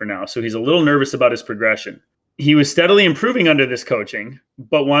self-coaching for now. So he's a little nervous about his progression. He was steadily improving under this coaching,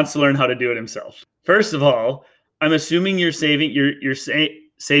 but wants to learn how to do it himself. First of all, I'm assuming you're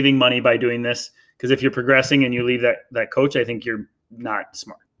saving money by doing this. Because if you're progressing and you leave that coach, I think you're not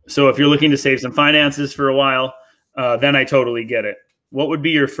smart. So if you're looking to save some finances for a while, then I totally get it. What would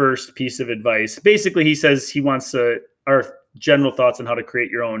be your first piece of advice? Basically, he says he wants our general thoughts on how to create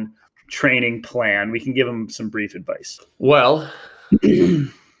your own training plan. We can give him some brief advice. Well,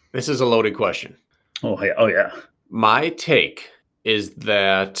 this is a loaded question. Oh, yeah. My take is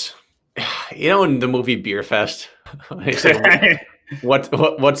that, in the movie Beer Fest, they say, what's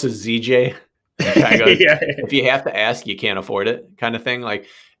a ZJ? Goes, if you have to ask, you can't afford it kind of thing. Like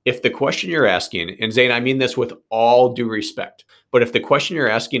if the question you're asking, and Zane, I mean this with all due respect, but if the question you're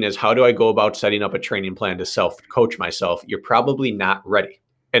asking is how do I go about setting up a training plan to self-coach myself, you're probably not ready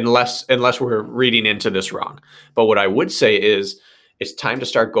unless we're reading into this wrong. But what I would say is it's time to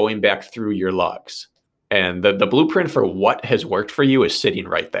start going back through your logs. And the blueprint for what has worked for you is sitting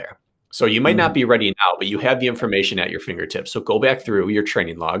right there. So you might not be ready now, but you have the information at your fingertips. So go back through your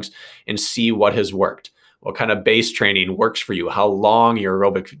training logs and see what has worked. What kind of base training works for you? How long your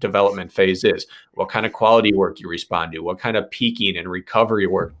aerobic development phase is? What kind of quality work you respond to? What kind of peaking and recovery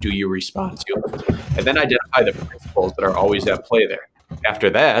work do you respond to? And then identify the principles that are always at play there. After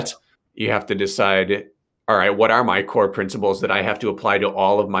that, you have to decide, all right, what are my core principles that I have to apply to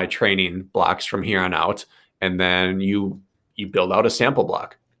all of my training blocks from here on out? And then you build out a sample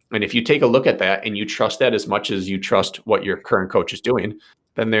block. And if you take a look at that and you trust that as much as you trust what your current coach is doing,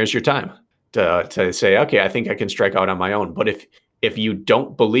 then there's your time to say, okay, I think I can strike out on my own. But if you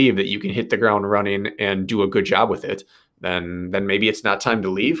don't believe that you can hit the ground running and do a good job with it, then maybe it's not time to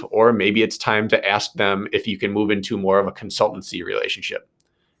leave, or maybe it's time to ask them if you can move into more of a consultancy relationship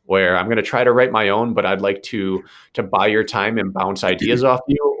where I'm going to try to write my own, but I'd like to buy your time and bounce ideas off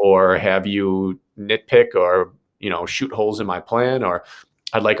you or have you nitpick or, shoot holes in my plan, or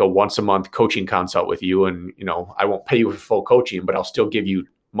I'd like a once a month coaching consult with you. And, I won't pay you for full coaching, but I'll still give you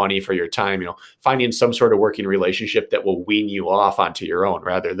money for your time, finding some sort of working relationship that will wean you off onto your own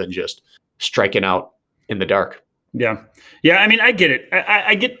rather than just striking out in the dark. Yeah. Yeah. I mean, I get it.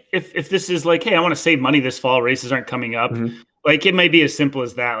 I get if this is like, hey, I want to save money this fall, races aren't coming up. Mm-hmm. Like it might be as simple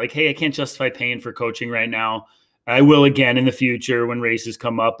as that. Like, hey, I can't justify paying for coaching right now. I will again in the future when races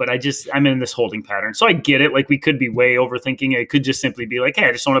come up, but I'm in this holding pattern. So I get it. Like we could be way overthinking it. It could just simply be like, hey,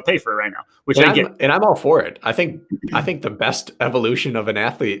 I just don't want to pay for it right now, which I get. And I'm all for it. I think the best evolution of an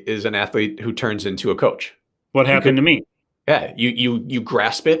athlete is an athlete who turns into a coach. What happened to me? Yeah. You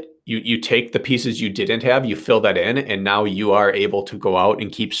grasp it. You take the pieces you didn't have, you fill that in, and now you are able to go out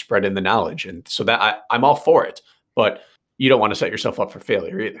and keep spreading the knowledge. And so that I'm all for it, but you don't want to set yourself up for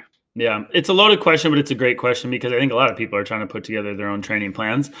failure either. Yeah, it's a loaded question, but it's a great question because I think a lot of people are trying to put together their own training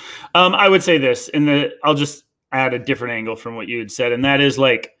plans. I would say this, I'll just add a different angle from what you had said, and that is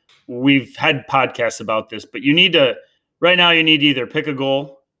like we've had podcasts about this, but right now you need to either pick a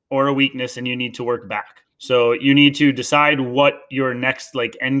goal or a weakness, and you need to work back. So you need to decide what your next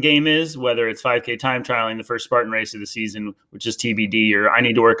end game is, whether it's 5K time trialing, the first Spartan race of the season, which is TBD, or I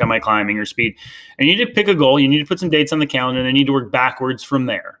need to work on my climbing or speed. And you need to pick a goal. You need to put some dates on the calendar, and then you need to work backwards from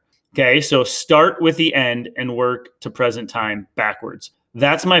there. Okay, so start with the end and work to present time backwards.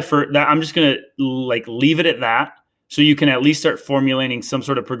 That's my first. I'm just gonna leave it at that, so you can at least start formulating some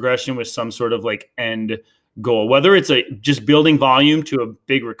sort of progression with some sort of end goal. Whether it's just building volume to a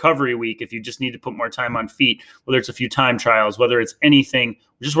big recovery week, if you just need to put more time on feet, whether it's a few time trials, whether it's anything,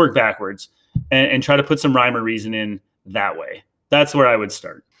 just work backwards and try to put some rhyme or reason in that way. That's where I would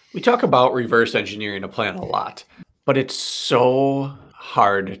start. We talk about reverse engineering a plan a lot, but it's so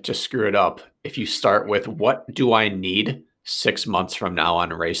hard to screw it up if you start with what do I need 6 months from now on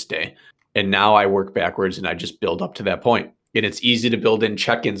race day? And now I work backwards and I just build up to that point. And it's easy to build in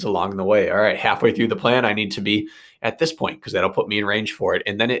check-ins along the way. All right, halfway through the plan, I need to be at this point because that'll put me in range for it.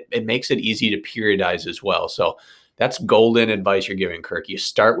 And then it makes it easy to periodize as well. So that's golden advice you're giving, Kirk. You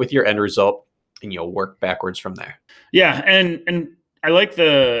start with your end result and you'll work backwards from there. Yeah, and I like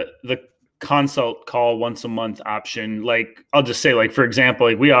the consult call once a month option. Like, I'll just say, like, for example,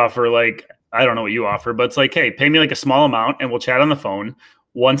 like we offer, like, I don't know what you offer, but it's like, hey, pay me like a small amount and we'll chat on the phone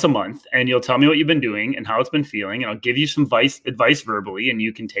once a month and you'll tell me what you've been doing and how it's been feeling. And I'll give you some advice verbally and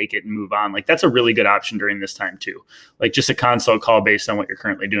you can take it and move on. Like, that's a really good option during this time too. Like, just a consult call based on what you're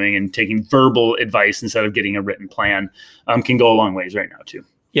currently doing and taking verbal advice instead of getting a written plan can go a long ways right now too.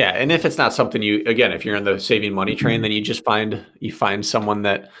 Yeah, and if it's not something if you're in the saving money train, then you just find someone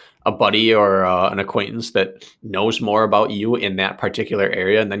that a buddy or an acquaintance that knows more about you in that particular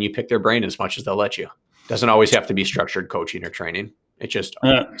area, and then you pick their brain as much as they'll let you. Doesn't always have to be structured coaching or training. It just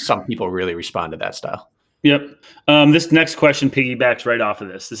some people really respond to that style. Yep. This next question piggybacks right off of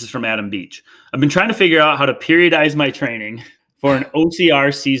this. This is from Adam Beach. I've been trying to figure out how to periodize my training for an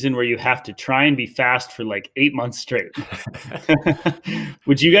OCR season where you have to try and be fast for like 8 months straight.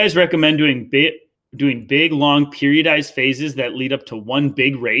 Would you guys recommend doing big, long periodized phases that lead up to one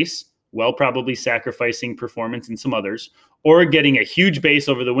big race, while probably sacrificing performance in some others, or getting a huge base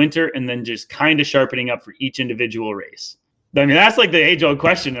over the winter and then just kind of sharpening up for each individual race? I mean, that's like the age-old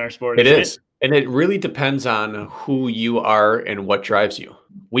question in our sport. It is. And it really depends on who you are and what drives you.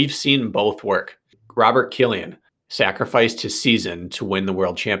 We've seen both work. Robert Killian sacrificed his season to win the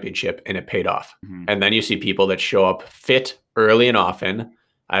world championship, and it paid off. Mm-hmm. And then you see people that show up fit early and often.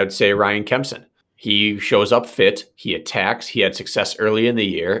 I would say Ryan Kempson. He shows up fit, he attacks, he had success early in the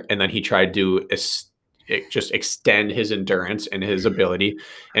year, and then he tried to just extend his endurance and his ability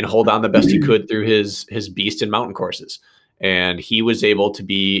and hold on the best he could through his beast and mountain courses. And he was able to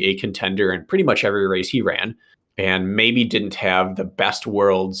be a contender in pretty much every race he ran, and maybe didn't have the best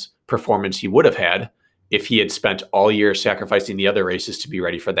world's performance he would have had if he had spent all year sacrificing the other races to be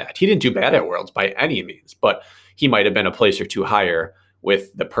ready for that. He didn't do bad at Worlds by any means, but he might have been a place or two higher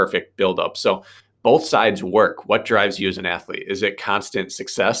with the perfect buildup. So both sides work. What drives you as an athlete? Is it constant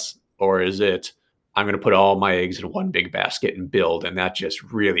success, or is it, I'm going to put all my eggs in one big basket and build, and that just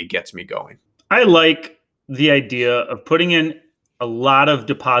really gets me going? I like the idea of putting in a lot of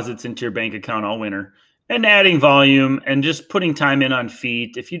deposits into your bank account all winter and adding volume and just putting time in on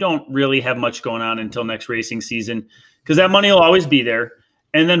feet if you don't really have much going on until next racing season, because that money will always be there.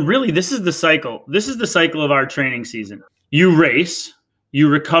 And then really, this is the cycle. This is the cycle of our training season. You race, you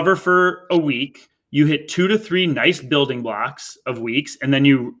recover for a week, you hit 2 to 3 nice building blocks of weeks, and then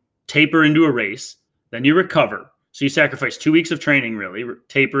you taper into a race, then you recover. So you sacrifice 2 weeks of training, really,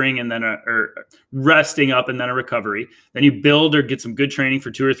 tapering and then or resting up and then a recovery. Then you build or get some good training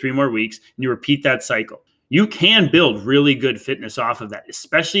for 2 or 3 more weeks, and you repeat that cycle. You can build really good fitness off of that,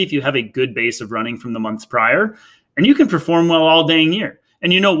 especially if you have a good base of running from the months prior, and you can perform well all dang year.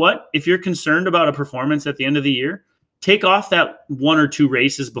 And you know what? If you're concerned about a performance at the end of the year, take off that 1 or 2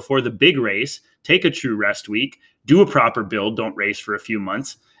 races before the big race, take a true rest week, do a proper build, don't race for a few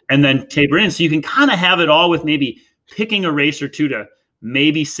months, and then taper in. So you can kind of have it all with maybe picking a race or two to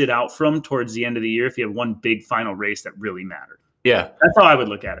maybe sit out from towards the end of the year if you have one big final race that really mattered. Yeah. That's how I would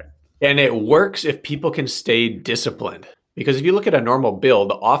look at it. And it works if people can stay disciplined. Because if you look at a normal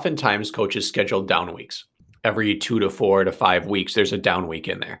build, oftentimes coaches schedule down weeks. Every 2 to 4 to 5 weeks, there's a down week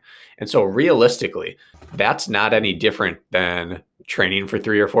in there. And so realistically, that's not any different than training for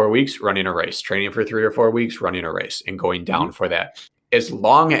 3 or 4 weeks, running a race, training for 3 or 4 weeks, running a race, and going down for that. As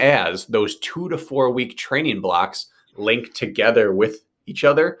long as those 2 to 4 week training blocks link together with each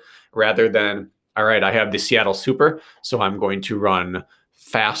other, rather than, all right, I have the Seattle Super, so I'm going to run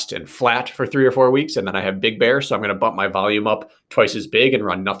fast and flat for 3 or 4 weeks. And then I have Big Bear, so I'm going to bump my volume up twice as big and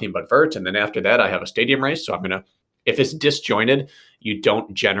run nothing but vert. And then after that, I have a stadium race. So if it's disjointed, you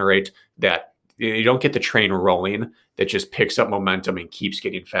don't generate that. You don't get the train rolling that just picks up momentum and keeps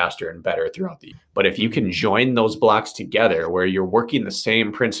getting faster and better throughout the year. But if you can join those blocks together where you're working the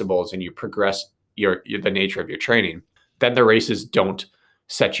same principles and you progress the nature of your training, then the races don't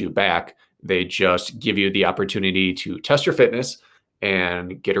set you back. They just give you the opportunity to test your fitness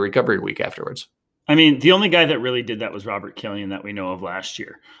and get a recovery week afterwards. I mean, the only guy that really did that was Robert Killian that we know of last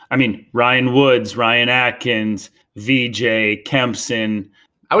year. I mean, Ryan Woods, Ryan Atkins, VJ, Kempson,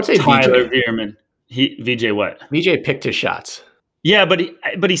 I would say Tyler VJ. Veerman. VJ what? VJ picked his shots. Yeah, but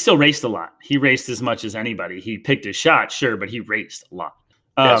he still raced a lot. He raced as much as anybody. He picked his shot, sure, but he raced a lot.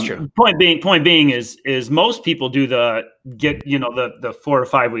 That's true. Point being is most people do the 4 to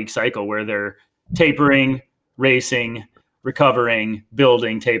 5 week cycle where they're tapering, racing, recovering,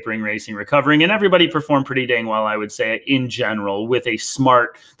 building, tapering, racing, recovering, and everybody performed pretty dang well, I would say, in general, with a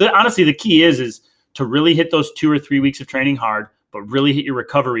smart. Honestly, the key is to really hit those 2 or 3 weeks of training hard, but really hit your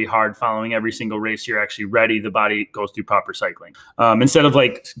recovery hard following every single race. You're actually ready. The body goes through proper cycling. Instead of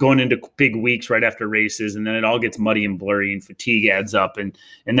like going into big weeks right after races, and then it all gets muddy and blurry and fatigue adds up, and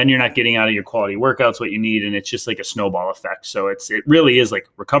then you're not getting out of your quality workouts what you need, and it's just like a snowball effect. So it really is like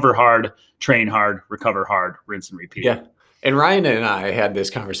recover hard, train hard, recover hard, rinse and repeat. Yeah. And Ryan and I had this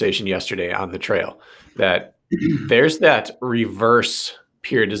conversation yesterday on the trail that there's that reverse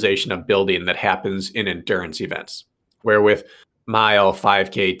periodization of building that happens in endurance events, where with mile,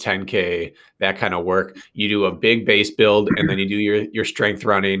 5K, 10K, that kind of work, you do a big base build and then you do your strength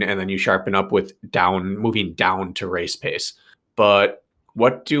running and then you sharpen up with moving down to race pace. But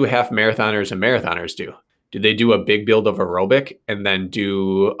what do half marathoners and marathoners do? Do they do a big build of aerobic and then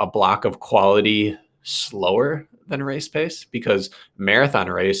do a block of quality slower than race pace? Because marathon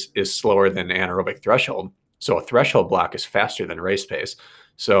race is slower than anaerobic threshold. So a threshold block is faster than race pace.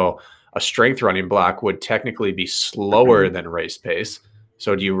 So a strength running block would technically be slower than race pace.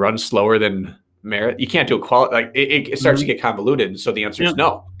 So do you run slower than marathon? You can't do a quality. Like it starts to get convoluted. So the answer is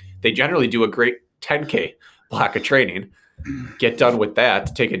no. They generally do a great 10K block of training, get done with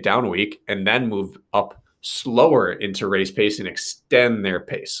that, take a down week, and then move up slower into race pace and extend their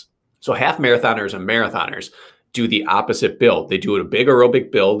pace. So half marathoners and marathoners do the opposite build. They do a big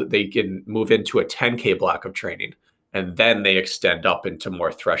aerobic build. They can move into a 10K block of training, and then they extend up into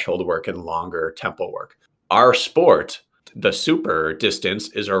more threshold work and longer tempo work. Our sport, the super distance,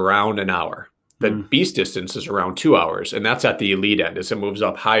 is around an hour. The beast distance is around 2 hours, and that's at the elite end. As it moves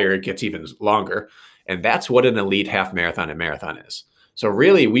up higher, it gets even longer. And that's what an elite half marathon and marathon is. So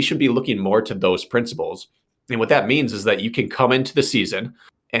really, we should be looking more to those principles. And what that means is that you can come into the season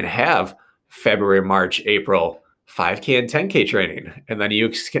and have February, March, April, 5K and 10K training. And then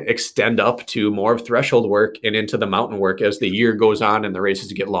you extend up to more threshold work and into the mountain work as the year goes on and the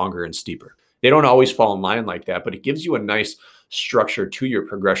races get longer and steeper. They don't always fall in line like that, but it gives you a nice structure to your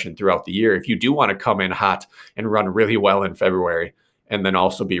progression throughout the year. If you do want to come in hot and run really well in February, and then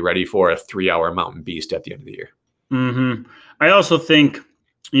also be ready for a 3-hour mountain beast at the end of the year. Mm-hmm. I also think,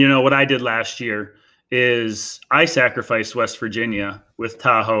 what I did last year is I sacrificed West Virginia with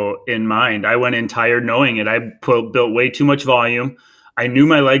Tahoe in mind. I went in tired knowing it. I built way too much volume. I knew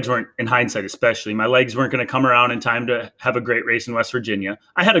my legs weren't, in hindsight especially, my legs weren't going to come around in time to have a great race in West Virginia.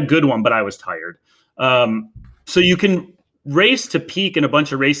 I had a good one, but I was tired. So you can race to peak in a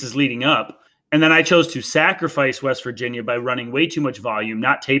bunch of races leading up. And then I chose to sacrifice West Virginia by running way too much volume,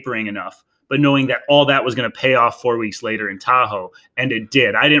 not tapering enough, but knowing that all that was going to pay off 4 weeks later in Tahoe. And it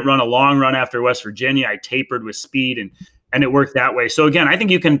did. I didn't run a long run after West Virginia. I tapered with speed and it worked that way. So again, I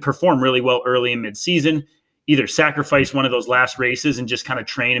think you can perform really well early and mid-season, either sacrifice one of those last races and just kind of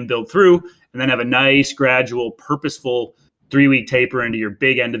train and build through, and then have a nice, gradual, purposeful 3-week taper into your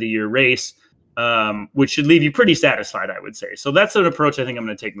big end of the year race. Which should leave you pretty satisfied, I would say. So that's an approach I think I'm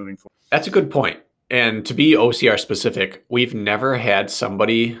going to take moving forward. That's a good point. And to be OCR specific, we've never had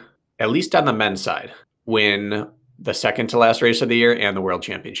somebody, at least on the men's side, win the second to last race of the year and the world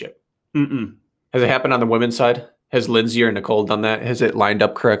championship. Mm-mm. Has it happened on the women's side? Has Lindsay or Nicole done that? Has it lined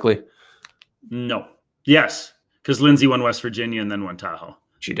up correctly? No. Yes, because Lindsay won West Virginia and then won Tahoe.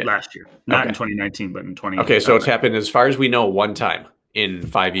 She did. Last year. Not in 2019, but in 2020. Okay, so it's happened, as far as we know, one time in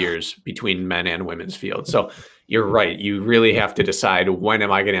 5 years between men and women's field. So you're right. You really have to decide, when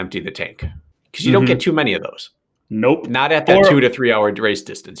am I going to empty the tank? Because you don't get too many of those. Nope. Not at that 2 to 3 hour race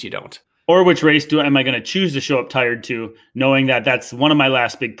distance. You don't. Or which race am I going to choose to show up tired to, knowing that that's one of my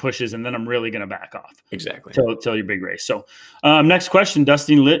last big pushes, and then I'm really going to back off. Exactly. Till your big race. So next question,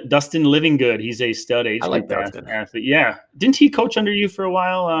 Dustin Livinggood. He's a stud age like Dustin. athlete. Yeah. Didn't he coach under you for a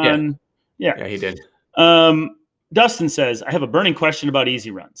while? Yeah, he did. Dustin says, I have a burning question about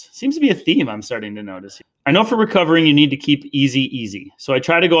easy runs. Seems to be a theme I'm starting to notice here. I know for recovering, you need to keep easy. So I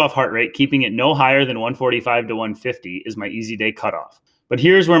try to go off heart rate, keeping it no higher than 145 to 150 is my easy day cutoff. But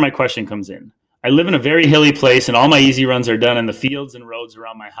here's where my question comes in. I live in a very hilly place, and all my easy runs are done in the fields and roads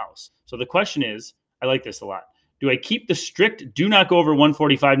around my house. So the question is, I like this a lot. Do I keep the strict do not go over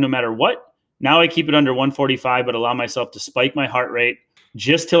 145 no matter what? Now I keep it under 145, but allow myself to spike my heart rate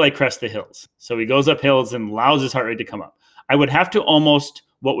just till I crest the hills. So he goes up hills and allows his heart rate to come up. I would have to almost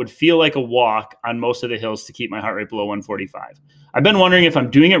what would feel like a walk on most of the hills to keep my heart rate below 145. I've been wondering if I'm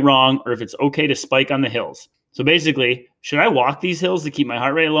doing it wrong or if it's okay to spike on the hills. So basically, should I walk these hills to keep my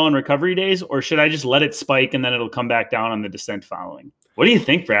heart rate low on recovery days, or should I just let it spike and then it'll come back down on the descent following? What do you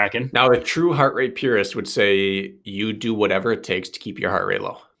think, Bracken? Now, a true heart rate purist would say you do whatever it takes to keep your heart rate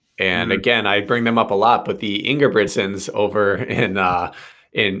low. And again, I bring them up a lot, but the Ingebrigtsens over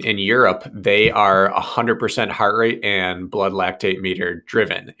in Europe, they are 100% heart rate and blood lactate meter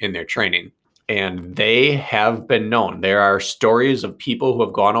driven in their training. And they have been known. There are stories of people who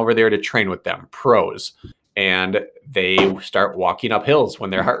have gone over there to train with them, pros, and they start walking up hills when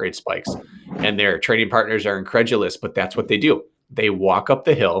their heart rate spikes. And their training partners are incredulous, but that's what they do. They walk up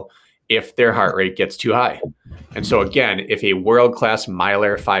the hill if their heart rate gets too high. And so again, if a world-class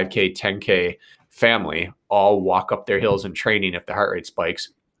miler, 5K, 10K family all walk up their hills in training if the heart rate spikes,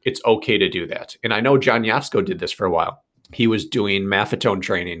 it's okay to do that. And I know John Yafsko did this for a while. He was doing maffetone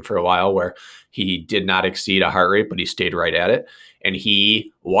training for a while where he did not exceed a heart rate, but he stayed right at it. And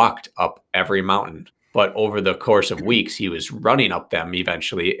he walked up every mountain. But over the course of weeks, he was running up them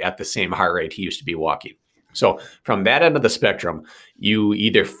eventually at the same heart rate he used to be walking. So from that end of the spectrum, you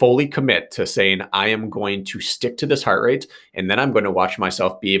either fully commit to saying, I am going to stick to this heart rate, and then I'm going to watch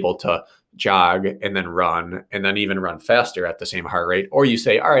myself be able to jog and then run and then even run faster at the same heart rate. Or you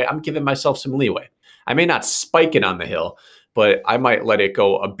say, all right, I'm giving myself some leeway. I may not spike it on the hill, but I might let it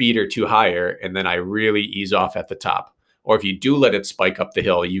go a beat or two higher, and then I really ease off at the top. Or if you do let it spike up the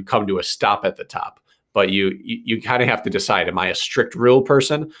hill, you come to a stop at the top. But you kind of have to decide, am I a strict rule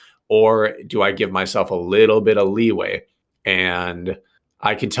person? Or do I give myself a little bit of leeway? And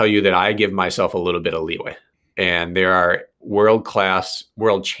I can tell you that I give myself a little bit of leeway. And there are world-class,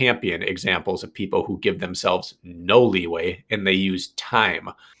 world champion examples of people who give themselves no leeway and they use time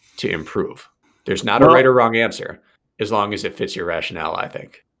to improve. There's not a right or wrong answer as long as it fits your rationale, I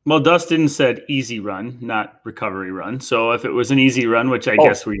think. Well, Dustin said easy run, not recovery run. So if it was an easy run, which I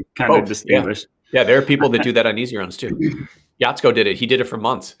guess we kind of distinguished. Yeah, there are people that do that on easy runs too. Yatsko did it. He did it for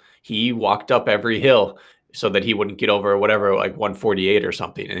months. He walked up every hill so that he wouldn't get over whatever, like 148 or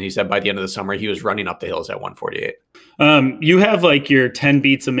something. And he said by the end of the summer, he was running up the hills at 148. You have like your 10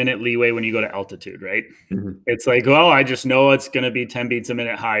 beats a minute leeway when you go to altitude, right? Mm-hmm. It's like, well, I just know it's going to be 10 beats a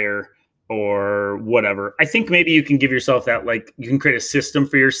minute higher or whatever. I think maybe you can give yourself that, like you can create a system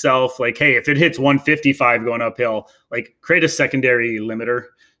for yourself. Like, hey, if it hits 155 going uphill, like create a secondary limiter.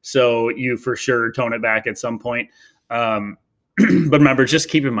 So you for sure tone it back at some point. But remember, just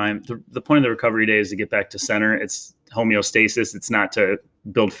keep in mind, the point of the recovery day is to get back to center. It's homeostasis. It's not to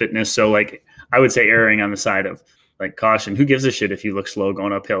build fitness. So like, I would say erring on the side of like caution. Who gives a shit if you look slow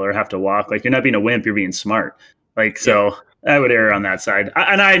going uphill or have to walk? Like, you're not being a wimp, you're being smart. Like, so I would err on that side.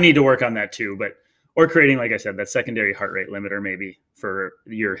 And I need to work on that too, or creating, like I said, that secondary heart rate limiter maybe for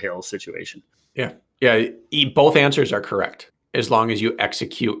your hill situation. Yeah. Yeah. Both answers are correct as long as you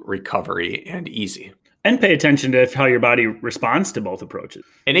execute recovery and easy. And pay attention to how your body responds to both approaches.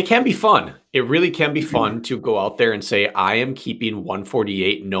 And it can be fun. It really can be fun to go out there and say, I am keeping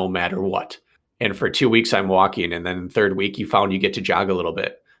 148 no matter what. And for 2 weeks, I'm walking. And then the third week, you found you get to jog a little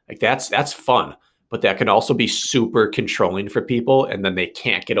bit. Like that's fun. But that can also be super controlling for people. And then they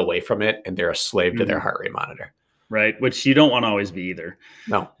can't get away from it. And they're a slave to their heart rate monitor. Right. Which you don't want to always be either.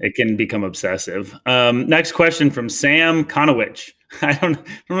 No. It can become obsessive. Next question from Sam Konowich. I don't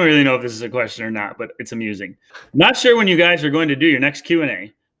really know if this is a question or not, but it's amusing. Not sure when you guys are going to do your next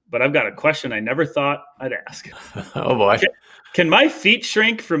Q&A, but I've got a question I never thought I'd ask. Oh boy. Can my feet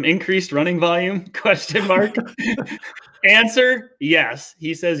shrink from increased running volume? Question mark. Answer, yes.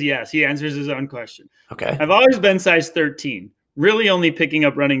 He says yes. He answers his own question. Okay. I've always been size 13. Really only picking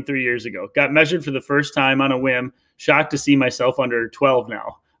up running 3 years ago. Got measured for the first time on a whim. Shocked to see myself under 12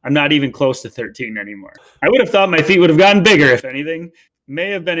 now. I'm not even close to 13 anymore. I would have thought my feet would have gotten bigger, if anything.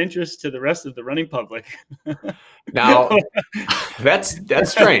 May have been interest to the rest of the running public. Now, that's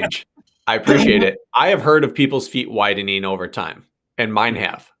strange. I appreciate it. I have heard of people's feet widening over time, and mine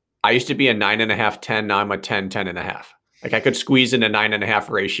have. I used to be a 9.5, 10. Now I'm a 10, 10.5. Like I could squeeze into 9.5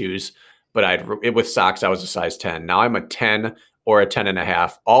 Ray shoes, but with socks, I was a size 10. Now I'm a 10 or a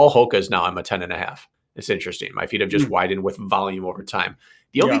 10.5. All Hokas now I'm a 10.5. It's interesting. My feet have just widened with volume over time.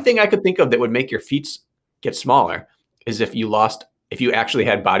 The only thing I could think of that would make your feet get smaller is if you actually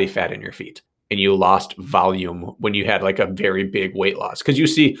had body fat in your feet and you lost volume when you had like a very big weight loss. Because you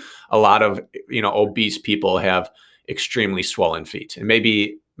see a lot of, obese people have extremely swollen feet, and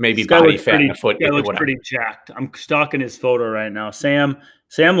maybe body fat in the foot. Yeah, looks pretty jacked. I'm stalking his photo right now. Sam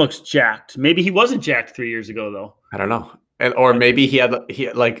looks jacked. Maybe he wasn't jacked 3 years ago though. I don't know. Or maybe he had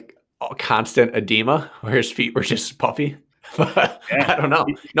like constant edema where his feet were just puffy. I don't know.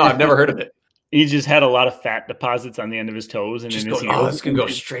 No, I've never heard of it. He just had a lot of fat deposits on the end of his toes and just in his heels. This can go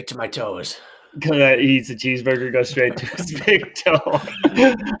straight to my toes. That eats a cheeseburger, goes straight to his big toe.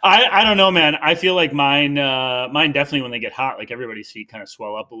 I don't know, man. I feel like mine definitely when they get hot, like everybody's feet kind of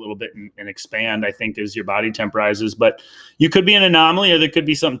swell up a little bit and expand, I think, as your body temp rises. But you could be an anomaly or there could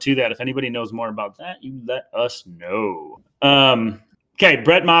be something to that. If anybody knows more about that, you let us know. Okay,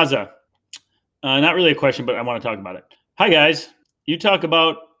 Brett Mazza. Not really a question, but I want to talk about it. Hi, guys. You talk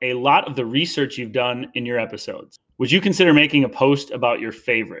about a lot of the research you've done in your episodes. Would you consider making a post about your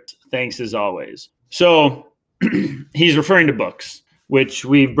favorites? Thanks as always. So he's referring to books, which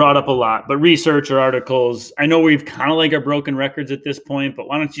we've brought up a lot, but research or articles, I know we've kind of like our broken records at this point, but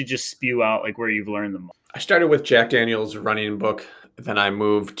why don't you just spew out like where you've learned them? I started with Jack Daniel's running book. Then I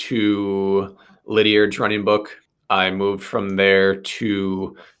moved to Lydiard's running book. I moved from there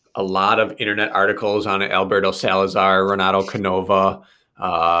to a lot of internet articles on Alberto Salazar, Renato Canova,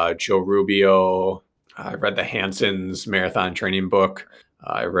 Joe Rubio. I read the Hanson's marathon training book.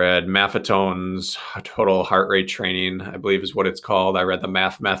 I read Maffetone's total heart rate training, I believe is what it's called. I read the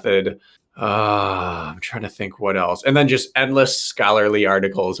Math Method. I'm trying to think what else. And then just endless scholarly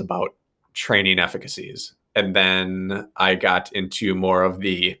articles about training efficacies. And then I got into more of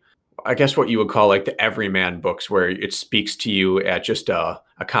the, I guess what you would call like the everyman books, where it speaks to you at just a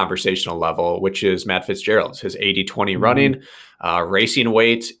conversational level, which is Matt Fitzgerald's, his 80-20 running, racing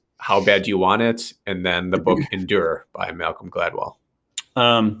weight, How Bad Do You Want It? And then the book Endure by Malcolm Gladwell.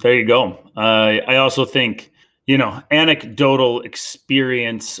 There you go. I also think, anecdotal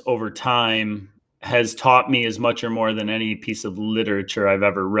experience over time has taught me as much or more than any piece of literature I've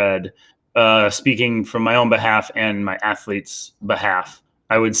ever read. Speaking from my own behalf and my athletes' behalf,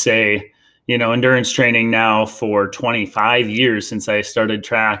 I would say, endurance training now for 25 years since I started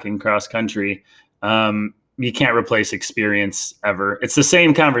track and cross country. You can't replace experience ever. It's the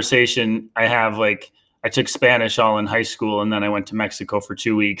same conversation I have. Like, I took Spanish all in high school and then I went to Mexico for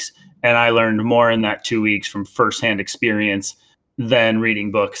 2 weeks and I learned more in that 2 weeks from firsthand experience than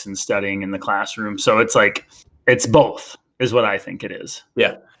reading books and studying in the classroom. So it's like, it's both is what I think it is.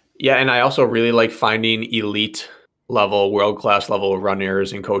 Yeah. Yeah. And I also really like finding elite level, world-class level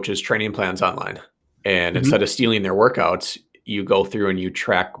runners and coaches training plans online. And instead of stealing their workouts, you go through and you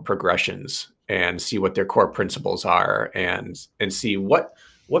track progressions and see what their core principles are and see what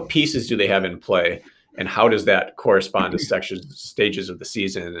pieces do they have in play and how does that correspond to stages of the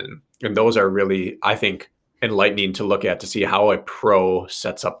season. And those are really, I think, enlightening to look at to see how a pro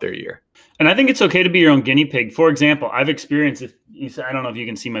sets up their year. And I think it's okay to be your own guinea pig. For example, I've experienced, I don't know if you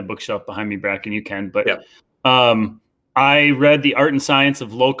can see my bookshelf behind me, Bracken, you can, but I read The Art and Science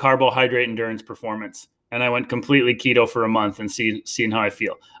of Low Carbohydrate Endurance Performance, and I went completely keto for a month and seeing how I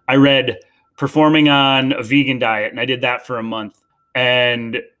feel. I read Performing on a Vegan Diet, and I did that for a month.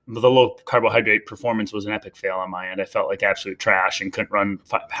 And the low carbohydrate performance was an epic fail on my end. I felt like absolute trash and couldn't run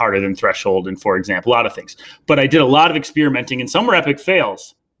harder than threshold, and for example, a lot of things. But I did a lot of experimenting, and some were epic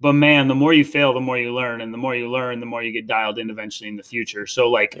fails. But man, the more you fail, the more you learn. And the more you learn, the more you get dialed in eventually in the future.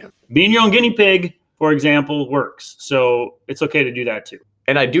 So being your own guinea pig, for example, works. So it's okay to do that too.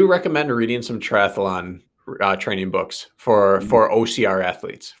 And I do recommend reading some triathlon training books for OCR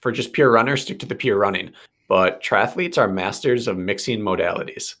athletes. For just pure runners, stick to the pure running. But triathletes are masters of mixing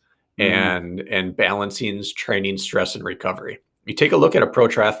modalities and balancing training, stress, and recovery. You take a look at a pro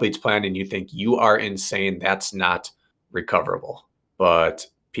triathlete's plan and you think you are insane. That's not recoverable. But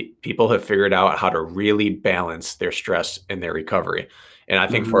people have figured out how to really balance their stress and their recovery. And I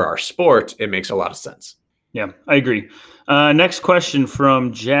think for our sport, it makes a lot of sense. Yeah, I agree. Next question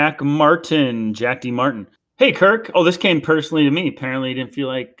from Jack D. Martin. Hey, Kirk. Oh, this came personally to me. Apparently, he didn't feel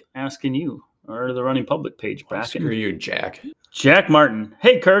like asking you or the Running Public page. Screw you, Jack. Jack Martin.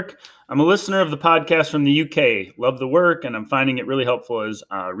 Hey, Kirk. I'm a listener of the podcast from the UK. Love the work, and I'm finding it really helpful as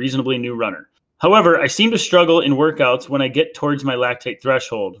a reasonably new runner. However, I seem to struggle in workouts when I get towards my lactate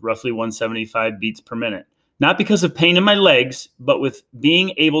threshold, roughly 175 beats per minute. Not because of pain in my legs, but with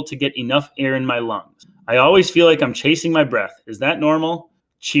being able to get enough air in my lungs. I always feel like I'm chasing my breath. Is that normal?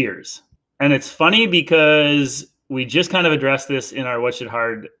 Cheers. And it's funny because we just kind of addressed this in our What Should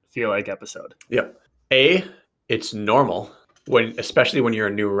Hard Feel Like episode. Yep. A, it's normal, especially when you're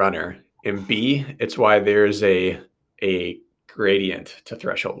a new runner. And B, it's why there's a gradient to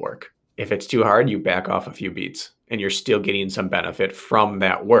threshold work. If it's too hard, you back off a few beats and you're still getting some benefit from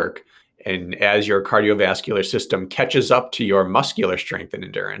that work. And as your cardiovascular system catches up to your muscular strength and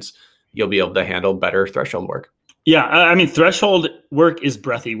endurance, you'll be able to handle better threshold work. Yeah, I mean, threshold work is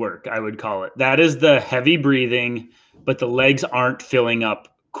breathy work, I would call it. That is the heavy breathing, but the legs aren't filling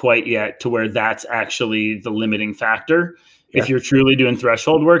up quite yet to where that's actually the limiting factor. Yeah. If you're truly doing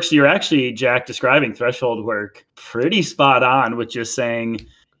threshold work. So you're actually, Jack, describing threshold work pretty spot on with just saying,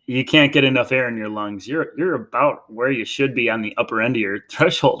 you can't get enough air in your lungs. You're about where you should be on the upper end of your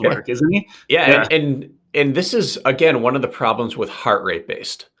threshold mark, isn't he? Yeah. And this is, again, one of the problems with heart rate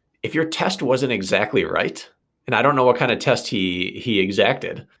based. If your test wasn't exactly right, and I don't know what kind of test he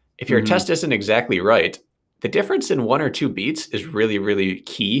exacted, if your test isn't exactly right, the difference in 1 or 2 beats is really, really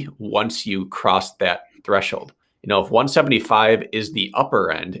key once you cross that threshold. If 175 is the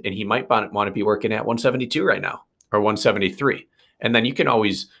upper end, and he might want to be working at 172 right now or 173, and then you can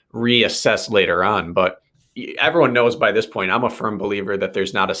always reassess later on. But everyone knows by this point, I'm a firm believer that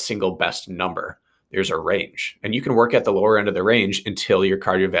there's not a single best number. There's a range, and you can work at the lower end of the range until your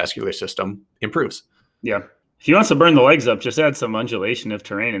cardiovascular system improves. Yeah. If he wants to burn the legs up, just add some undulation of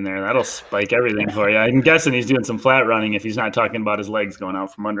terrain in there. That'll spike everything for you. I'm guessing he's doing some flat running if he's not talking about his legs going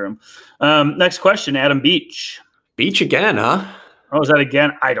out from under him. Next question, Adam Beach. Beach again, huh? Oh, is that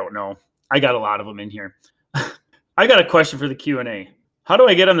again? I don't know. I got a lot of them in here. I got a question for the Q&A. How do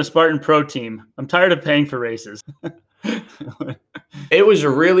I get on the Spartan Pro team? I'm tired of paying for races. It was a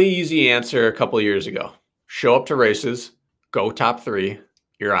really easy answer a couple of years ago. Show up to races, go top 3,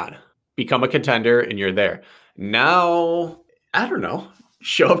 you're on. Become a contender, and you're there. Now, I don't know.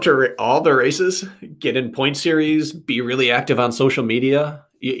 Show up to all the races, get in point series, be really active on social media.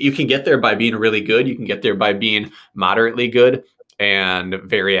 You can get there by being really good. You can get there by being moderately good and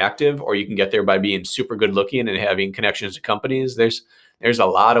very active, or you can get there by being super good looking and having connections to companies. There's a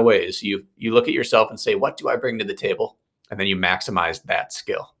lot of ways. You look at yourself and say, what do I bring to the table? And then you maximize that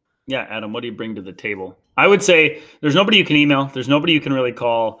skill. Yeah, Adam, what do you bring to the table? I would say there's nobody you can email. There's nobody you can really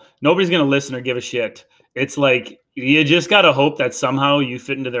call. Nobody's going to listen or give a shit. It's like you just got to hope that somehow you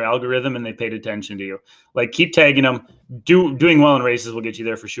fit into their algorithm and they paid attention to you. Like, keep tagging them. Doing well in races will get you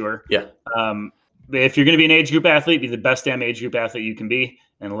there for sure. Yeah. If you're going to be an age group athlete, be the best damn age group athlete you can be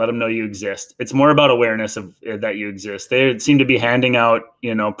and let them know you exist. It's more about awareness of that you exist. They seem to be handing out,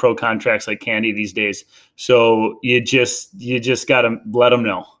 pro contracts like candy these days. So you just got to let them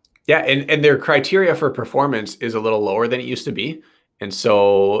know. Yeah, and their criteria for performance is a little lower than it used to be. And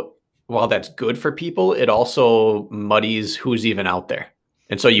so while that's good for people, it also muddies who's even out there.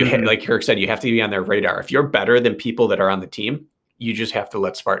 And so like Kirk said, you have to be on their radar. If you're better than people that are on the team, you just have to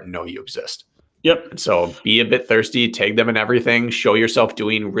let Spartan know you exist. Yep. And so be a bit thirsty, tag them in everything, show yourself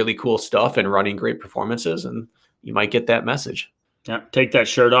doing really cool stuff and running great performances, and you might get that message. Yeah, take that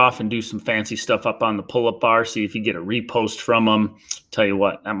shirt off and do some fancy stuff up on the pull-up bar. See if you get a repost from them. Tell you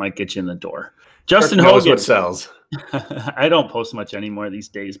what, that might get you in the door. Justin Kirk knows Hogan. what sells. I don't post much anymore these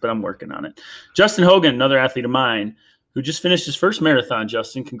days, but I'm working on it. Justin Hogan, another athlete of mine, who just finished his first marathon.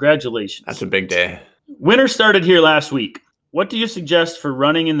 Justin, congratulations. That's a big day. Winter started here last week. What do you suggest for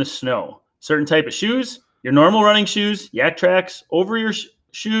running in the snow? Certain type of shoes? Your normal running shoes? Yak tracks? Over your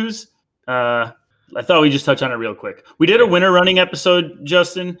shoes? I thought we just touched on it real quick. We did a winter running episode,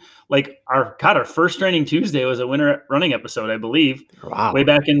 Justin. Like our first training Tuesday was a winter running episode, I believe. Wow. Way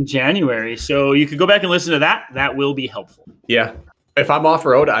back in January. So you could go back and listen to that. That will be helpful. Yeah. If I'm off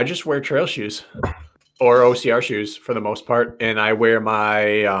road, I just wear trail shoes or OCR shoes for the most part. And I wear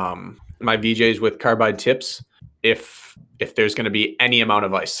my my VJs with carbide tips if there's going to be any amount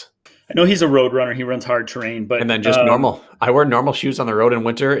of ice. I know he's a road runner. He runs hard terrain, but and then just normal. I wear normal shoes on the road in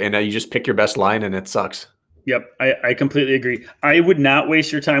winter, and you just pick your best line, and it sucks. Yep, I completely agree. I would not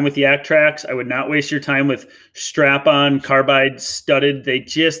waste your time with Yak tracks. I would not waste your time with strap-on carbide studded. They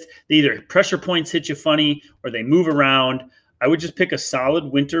either pressure points hit you funny or they move around. I would just pick a solid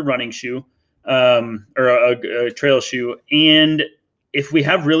winter running shoe or a trail shoe. And if we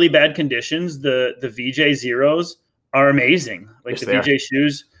have really bad conditions, the VJ Zeros are amazing. Like the VJ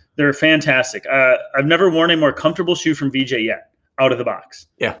shoes. They're fantastic. I've never worn a more comfortable shoe from VJ yet, out of the box.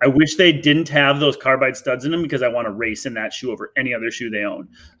 Yeah. I wish they didn't have those carbide studs in them because I want to race in that shoe over any other shoe they own.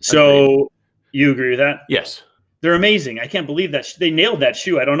 So you agree with that? Yes. They're amazing. I can't believe that they nailed that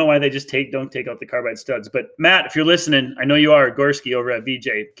shoe. I don't know why they just don't take out the carbide studs. But Matt, if you're listening, I know you are, Gorski over at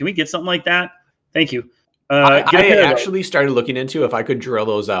VJ. Can we get something like that? Thank you. I actually started looking into if I could drill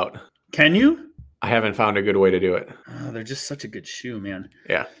those out. Can you? I haven't found a good way to do it. Oh, they're just such a good shoe, man.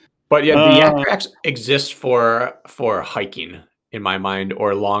 Yeah. But yeah, the Yak tracks exist for hiking in my mind,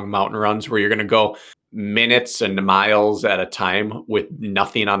 or long mountain runs where you're going to go minutes and miles at a time with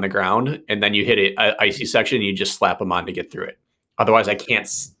nothing on the ground. And then you hit an icy section and you just slap them on to get through it. Otherwise, I can't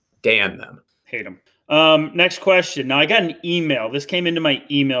stand them. Hate them. Next question. Now I got an email. This came into my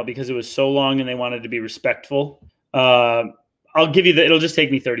email because it was so long and they wanted to be respectful. I'll give you it'll just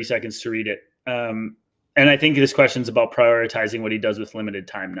take me 30 seconds to read it. And I think this question's about prioritizing what he does with limited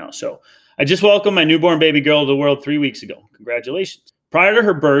time now. So I just welcomed my newborn baby girl to the world 3 weeks ago. Congratulations. Prior to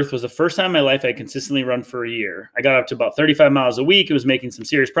her birth was the first time in my life I had consistently run for a year. I got up to about 35 miles a week. It was making some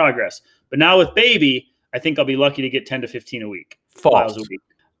serious progress. But now with baby, I think I'll be lucky to get 10 to 15 miles a week.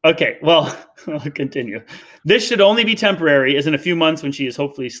 Okay, well, I'll continue. This should only be temporary, as in a few months when she is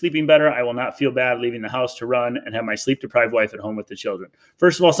hopefully sleeping better, I will not feel bad leaving the house to run and have my sleep-deprived wife at home with the children.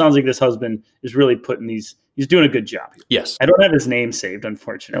 First of all, sounds like this husband is really he's doing a good job. Yes. I don't have his name saved,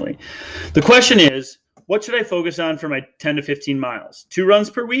 unfortunately. The question is, what should I focus on for my 10 to 15 miles? 2 runs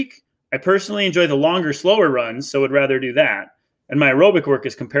per week? I personally enjoy the longer, slower runs, so would rather do that. And my aerobic work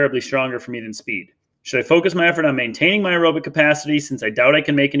is comparably stronger for me than speed. Should I focus my effort on maintaining my aerobic capacity since I doubt I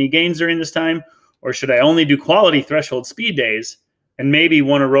can make any gains during this time? Or should I only do quality threshold speed days and maybe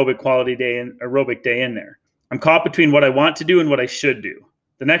one aerobic day in there? I'm caught between what I want to do and what I should do.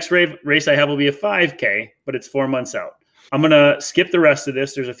 The next race I have will be a 5K, but it's 4 months out. I'm going to skip the rest of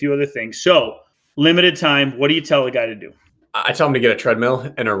this. There's a few other things. So, limited time. What do you tell a guy to do? I tell him to get a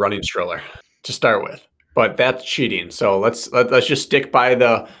treadmill and a running stroller to start with. But that's cheating. So let's just stick by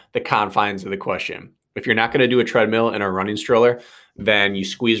the confines of the question. If you're not going to do a treadmill and a running stroller, then you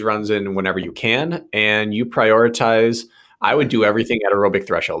squeeze runs in whenever you can, and you prioritize. I would do everything at aerobic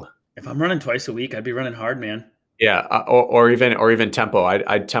threshold. If I'm running twice a week, I'd be running hard, man. Yeah, or even tempo.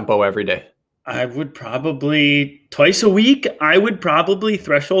 I'd tempo every day. I would probably twice a week. I would probably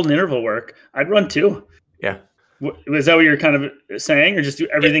threshold and interval work. I'd run 2. Yeah. Is that what you're kind of saying, or just do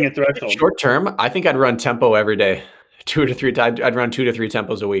everything at threshold? Short term, I think I'd run tempo every day. 2 to 3. I'd run 2 to 3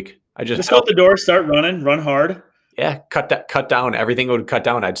 tempos a week. Just go out the door, start running, run hard. Yeah, cut down. Everything would cut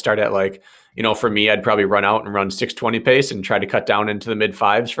down. I'd start at for me, I'd probably run out and run 6:20 pace and try to cut down into the mid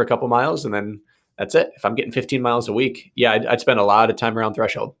 5s for a couple miles, and then that's it. If I'm getting 15 miles a week, yeah, I'd spend a lot of time around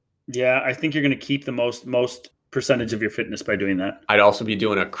threshold. Yeah, I think you're going to keep the most percentage of your fitness by doing that. I'd also be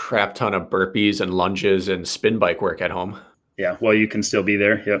doing a crap ton of burpees and lunges and spin bike work at home. Yeah, well, you can still be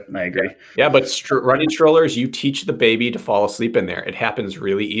there. Yep, I agree. Yeah, but running strollers, you teach the baby to fall asleep in there. It happens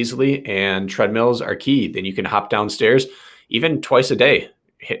really easily, and treadmills are key. Then you can hop downstairs even twice a day.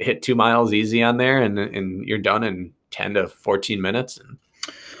 Hit 2 miles easy on there, and you're done in 10 to 14 minutes.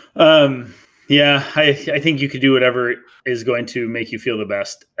 Yeah, I think you could do whatever is going to make you feel the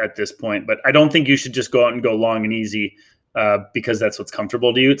best at this point. But I don't think you should just go out and go long and easy because that's what's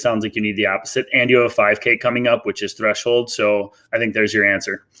comfortable to you. It sounds like you need the opposite. And you have a 5K coming up, which is threshold. So I think there's your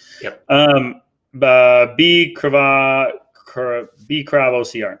answer. Yep. B Cravo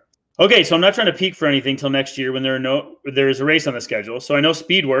CR. Okay, so I'm not trying to peak for anything till next year when there's a race on the schedule. So I know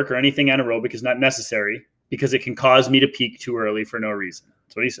speed work or anything anaerobic is not necessary because it can cause me to peak too early for no reason.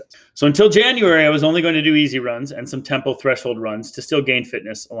 That's what he says. So until January, I was only going to do easy runs and some tempo threshold runs to still gain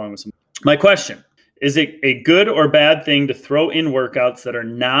fitness along with some. My question, is it a good or bad thing to throw in workouts that are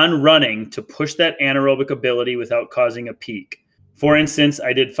non-running to push that anaerobic ability without causing a peak? For instance,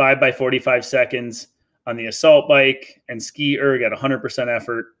 I did 5 by 45 seconds on the assault bike and ski erg at 100%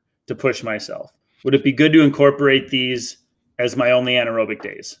 effort to push myself. Would it be good to incorporate these as my only anaerobic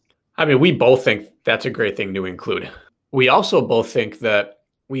days? I mean, we both think that's a great thing to include. We also both think that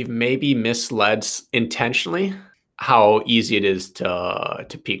we've maybe misled intentionally how easy it is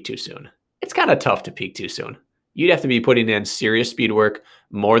to peak too soon. It's kind of tough to peak too soon. You'd have to be putting in serious speed work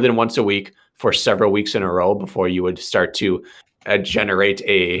more than once a week for several weeks in a row before you would start to generate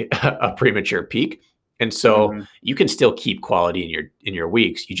a premature peak. And so you can still keep quality in your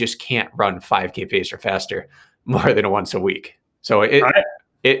weeks. You just can't run 5K pace or faster more than once a week. So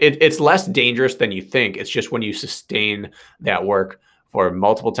it's less dangerous than you think. It's just when you sustain that work for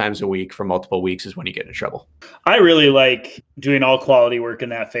multiple times a week for multiple weeks is when you get in trouble. I really like doing all quality work in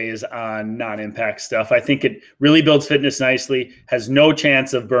that phase on non-impact stuff. I think it really builds fitness nicely, has no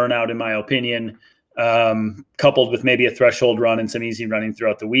chance of burnout in my opinion, coupled with maybe a threshold run and some easy running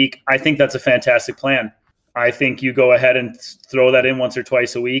throughout the week. I think that's a fantastic plan. I think you go ahead and throw that in once or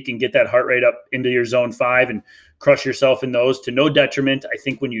twice a week and get that heart rate up into your zone 5 and crush yourself in those to no detriment. I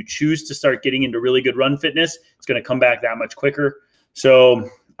think when you choose to start getting into really good run fitness, it's going to come back that much quicker. So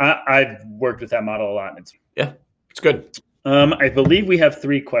I've worked with that model a lot. It's good. I believe we have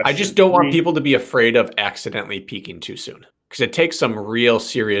 3 questions. I just don't want people to be afraid of accidentally peaking too soon because it takes some real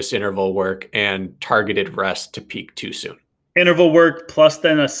serious interval work and targeted rest to peak too soon. Interval work plus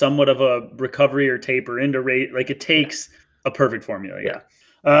then a somewhat of a recovery or taper into rate. Like it takes a perfect formula.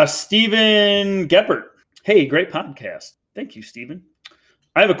 Yeah. Stephen Geppert. Hey, great podcast. Thank you, Stephen.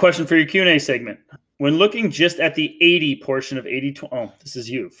 I have a question for your Q&A segment. When looking just at the 80 portion of 80, this is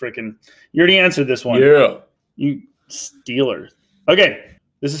you. You already answered this one. Yeah. You stealer. Okay.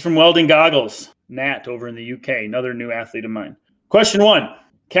 This is from Welding Goggles. Nat over in the UK, another new athlete of mine. Question 1.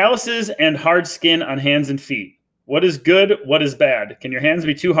 Calluses and hard skin on hands and feet. What is good? What is bad? Can your hands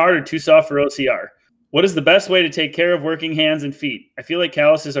be too hard or too soft for OCR? What is the best way to take care of working hands and feet? I feel like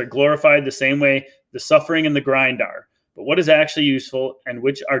calluses are glorified the same way the suffering and the grind are. But what is actually useful and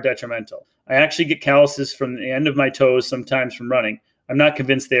which are detrimental? I actually get calluses from the end of my toes sometimes from running. I'm not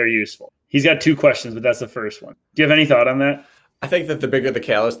convinced they are useful. He's got 2 questions, but that's the first one. Do you have any thought on that? I think that the bigger the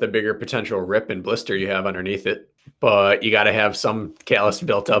callus, the bigger potential rip and blister you have underneath it. But you got to have some callus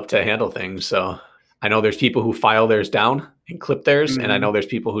built up to handle things. So I know there's people who file theirs down and clip theirs, and I know there's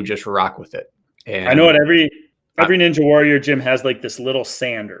people who just rock with it. And I know at every Ninja Warrior gym has like this little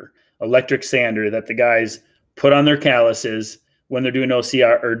sander, electric sander that the guys put on their calluses when they're doing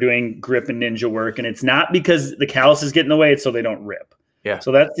OCR or doing grip and ninja work. And it's not because the calluses get in the way, it's so they don't rip. Yeah.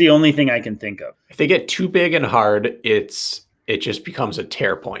 So that's the only thing I can think of. If they get too big and hard, it just becomes a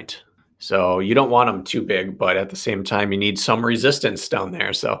tear point. So you don't want them too big, but at the same time, you need some resistance down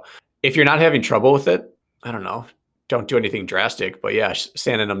there. So if you're not having trouble with it, I don't know, don't do anything drastic. But yeah,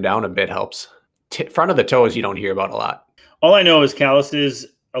 sanding them down a bit helps. Front of the toes, you don't hear about a lot. All I know is calluses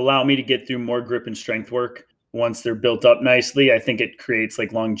allow me to get through more grip and strength work once they're built up nicely. I think it creates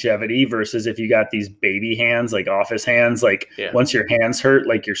like longevity versus if you got these baby hands, like office hands, once your hands hurt,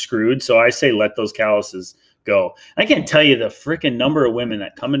 like you're screwed. So I say let those calluses go. I can't tell you the freaking number of women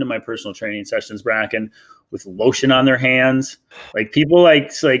that come into my personal training sessions, Bracken, with lotion on their hands. Like people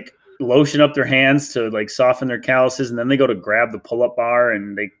like lotion up their hands to like soften their calluses, and then they go to grab the pull-up bar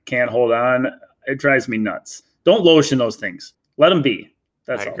and they can't hold on. It drives me nuts. Don't lotion those things. Let them be.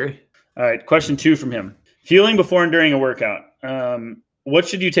 That's all. I agree. All right. Question 2 from him. Fueling before and during a workout. What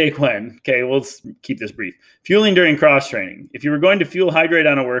should you take when? Okay, we'll keep this brief. Fueling during cross-training. If you were going to fuel hydrate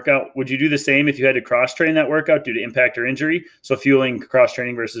on a workout, would you do the same if you had to cross-train that workout due to impact or injury? So fueling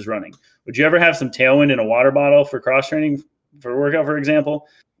cross-training versus running. Would you ever have some tailwind in a water bottle for cross-training for a workout, for example?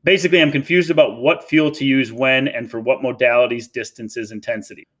 Basically, I'm confused about what fuel to use when and for what modalities, distances,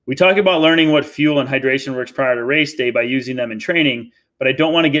 intensity. We talk about learning what fuel and hydration works prior to race day by using them in training, but I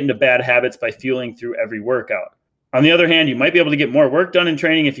don't want to get into bad habits by fueling through every workout. On the other hand, you might be able to get more work done in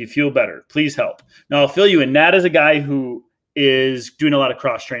training if you fuel better. Please help. Now, I'll fill you in. Nat is a guy who is doing a lot of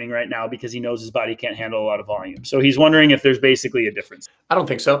cross-training right now because he knows his body can't handle a lot of volume. So he's wondering if there's basically a difference. I don't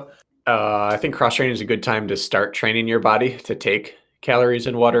think so. I think cross-training is a good time to start training your body to take calories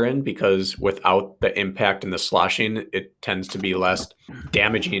and water in, because without the impact and the sloshing, it tends to be less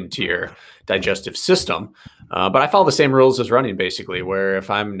damaging to your digestive system. But I follow the same rules as running, basically, where if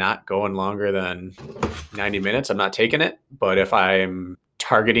I'm not going longer than 90 minutes, I'm not taking it. But if I'm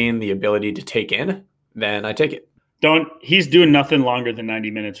targeting the ability to take in, then I take it. He's doing nothing longer than 90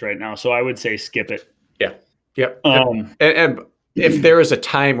 minutes right now. So I would say skip it. Yeah. Yep. And if there is a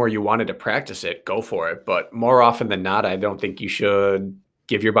time where you wanted to practice it, go for it. But more often than not, I don't think you should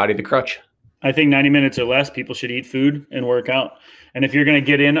give your body the crutch. I think 90 minutes or less, people should eat food and work out. And if you're going to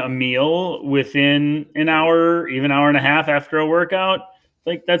get in a meal within an hour, even hour and a half after a workout,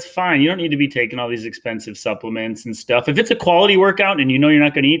 like that's fine. You don't need to be taking all these expensive supplements and stuff. If it's a quality workout and you know you're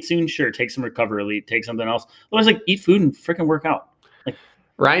not going to eat soon, sure, take some Recover Elite, take something else. Otherwise, eat food and freaking work out.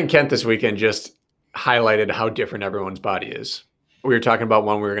 Ryan Kent this weekend just highlighted how different everyone's body is. We were talking about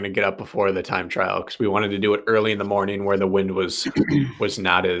when we were going to get up before the time trial because we wanted to do it early in the morning where the wind was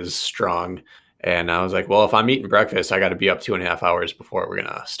not as strong. And I was like, well, if I'm eating breakfast, I got to be up 2.5 hours before we're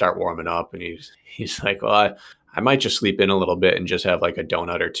going to start warming up. And he's like, well, I might just sleep in a little bit and just have like a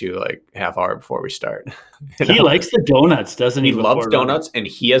donut or two, like half hour before we start. He likes the donuts, doesn't he? He loves donuts and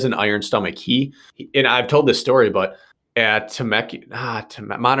he has an iron stomach. And I've told this story, but at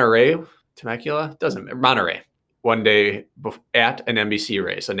Monterey, one day at an NBC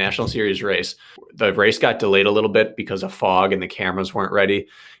race, a National Series race, the race got delayed a little bit because of fog and the cameras weren't ready.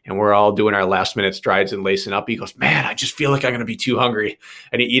 And we're all doing our last minute strides and lacing up. He goes, man, I just feel like I'm going to be too hungry.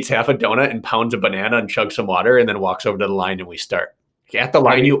 And he eats half a donut and pounds a banana and chugs some water and then walks over to the line and we start. At the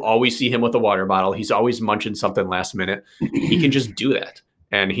line, you always see him with a water bottle. He's always munching something last minute. He can just do that.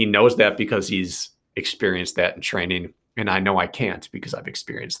 And he knows that because he's experienced that in training. And I know I can't because I've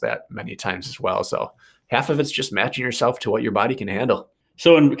experienced that many times as well. So half of it's just matching yourself to what your body can handle.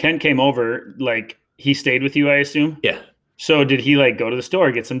 So when Ken came over, he stayed with you, I assume? Yeah. So did he go to the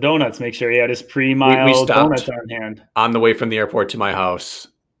store, get some donuts, make sure he had his pre-mile donuts on hand? On the way from the airport to my house.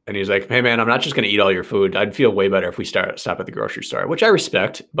 And he's like, hey, man, I'm not just going to eat all your food. I'd feel way better if we stop at the grocery store, which I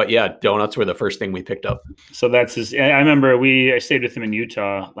respect. But yeah, donuts were the first thing we picked up. So that's his. I remember I stayed with him in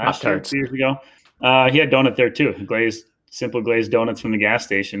Utah last year, 2 years ago. He had donut there too. Simple glazed donuts from the gas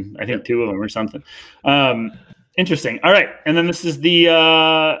station. I think 2 of them or something. Interesting. All right. And then this is the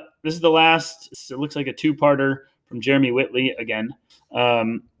last, it looks like a 2-parter from Jeremy Whitley again.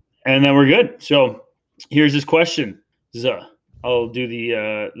 And then we're good. So Here's his question. I'll do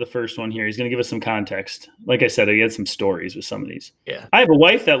the first one here. He's going to give us some context. Like I said, he had some stories with some of these. Yeah. I have a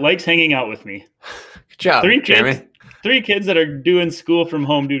wife that likes hanging out with me. Good job, Jeremy. 3 kids that are doing school from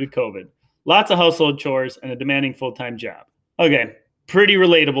home due to COVID. Lots of household chores and a demanding full-time job. Okay, pretty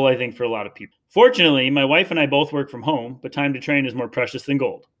relatable, I think, for a lot of people. Fortunately, my wife and I both work from home, but time to train is more precious than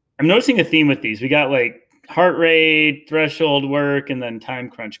gold. I'm noticing a theme with these. We got like heart rate, threshold work, and then time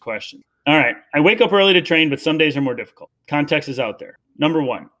crunch questions. All right, I wake up early to train, but some days are more difficult. Context is out there. Number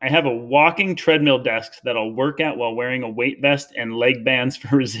 1, I have a walking treadmill desk that I'll work at while wearing a weight vest and leg bands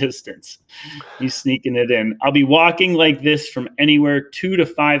for resistance. He's sneaking it in. I'll be walking like this from anywhere 2 to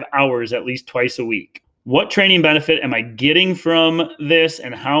 5 hours at least twice a week. What training benefit am I getting from this,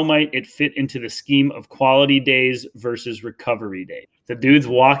 and how might it fit into the scheme of quality days versus recovery days? The dude's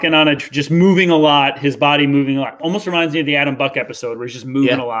walking on just moving a lot, his body moving a lot. Almost reminds me of the Adam Buck episode where he's just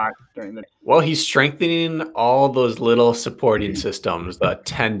moving a lot during the day. Well, he's strengthening all those little supporting systems, the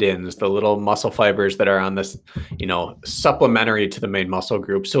tendons, the little muscle fibers that are on this, supplementary to the main muscle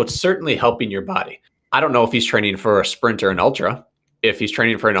group. So it's certainly helping your body. I don't know if he's training for a sprint or an ultra. If he's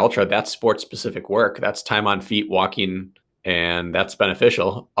training for an ultra, that's sport-specific work. That's time on feet, walking, and that's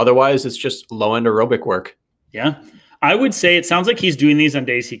beneficial. Otherwise, it's just low-end aerobic work. Yeah. I would say it sounds like he's doing these on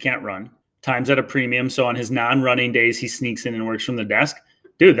days he can't run. Time's at a premium. So on his non-running days, he sneaks in and works from the desk.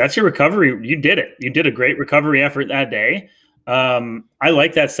 Dude, that's your recovery. You did it. You did a great recovery effort that day. I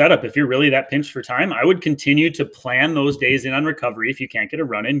like that setup. If you're really that pinched for time, I would continue to plan those days in on recovery. If you can't get a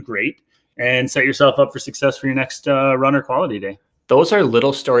run in, great. And set yourself up for success for your next run or quality day. Those are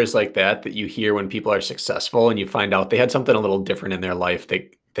little stories like that you hear when people are successful and you find out they had something a little different in their life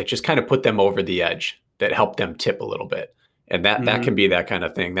that just kind of put them over the edge, that helped them tip a little bit. And that can be that kind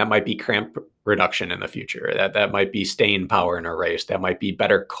of thing. That might be cramp reduction in the future. That might be staying power in a race. That might be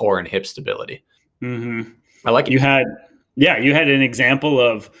better core and hip stability. Mm-hmm. I like it. You had an example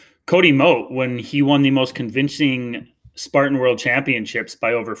of Cody Moat when he won the most convincing Spartan World Championships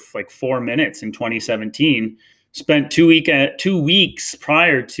by over 4 minutes in 2017. Spent 2 weeks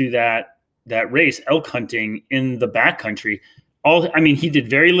prior to that race elk hunting in the backcountry. He did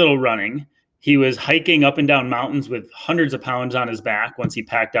very little running. He was hiking up and down mountains with hundreds of pounds on his back once he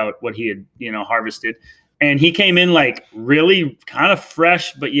packed out what he had, harvested. And he came in really kind of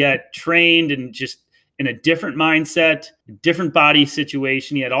fresh, but yet trained and just in a different mindset, different body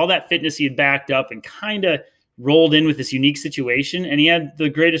situation. He had all that fitness he had backed up and kind of rolled in with this unique situation. And he had the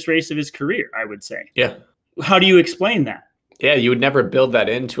greatest race of his career, I would say. Yeah. How do you explain that? Yeah, you would never build that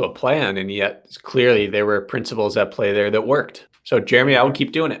into a plan, and yet clearly there were principles at play there that worked. So, Jeremy, I would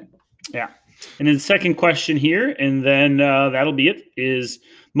keep doing it. Yeah. And then the second question here, and then that'll be it, is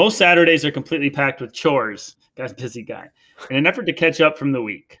most Saturdays are completely packed with chores. Guy's a busy guy. In an effort to catch up from the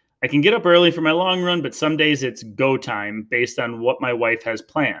week. I can get up early for my long run, but some days it's go time based on what my wife has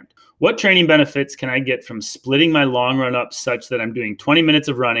planned. What training benefits can I get from splitting my long run up such that I'm doing 20 minutes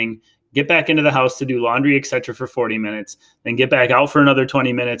of running, get back into the house to do laundry, etc. for 40 minutes, then get back out for another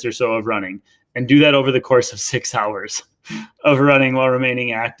 20 minutes or so of running, and do that over the course of 6 hours of running while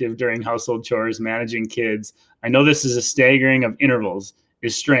remaining active during household chores, managing kids. I know this is a staggering of intervals,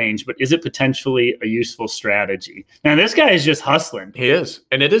 is strange, but is it potentially a useful strategy? Now, this guy is just hustling. He is,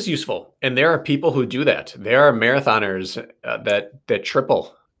 and it is useful. And there are people who do that. There are marathoners that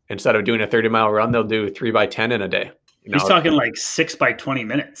triple. Instead of doing a 30-mile run, they'll do 3x10 in a day. He's talking 6 by 20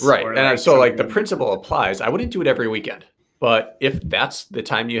 minutes. Right. And so the principle applies. I wouldn't do it every weekend, but if that's the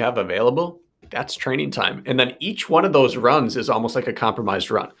time you have available, that's training time. And then each one of those runs is almost like a compromised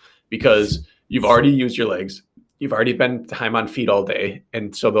run because you've already used your legs. You've already been time on feet all day.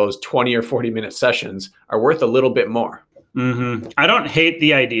 And so those 20 or 40-minute sessions are worth a little bit more. Mm-hmm. I don't hate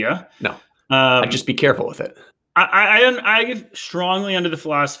the idea. No. I'd just be careful with it. I strongly under the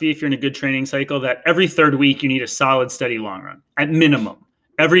philosophy, if you're in a good training cycle, that every third week you need a solid, steady long run at minimum.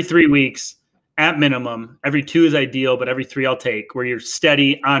 Every 3 weeks at minimum. Every 2 is ideal, but every 3 I'll take where you're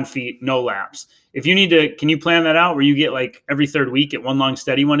steady on feet, no laps. If you need to, can you plan that out where you get every third week get one long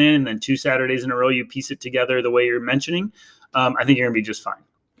steady one in and then 2 Saturdays in a row, you piece it together the way you're mentioning? I think you're going to be just fine.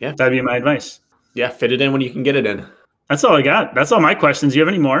 Yeah. That'd be my advice. Yeah. Fit it in when you can get it in. That's all I got. That's all my questions. Do you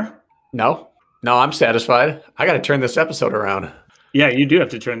have any more? No, I'm satisfied. I got to turn this episode around. Yeah, you do have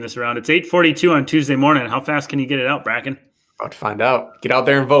to turn this around. It's 8:42 on Tuesday morning. How fast can you get it out, Bracken? About to find out. Get out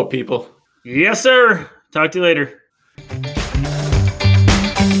there and vote, people. Yes, sir. Talk to you later.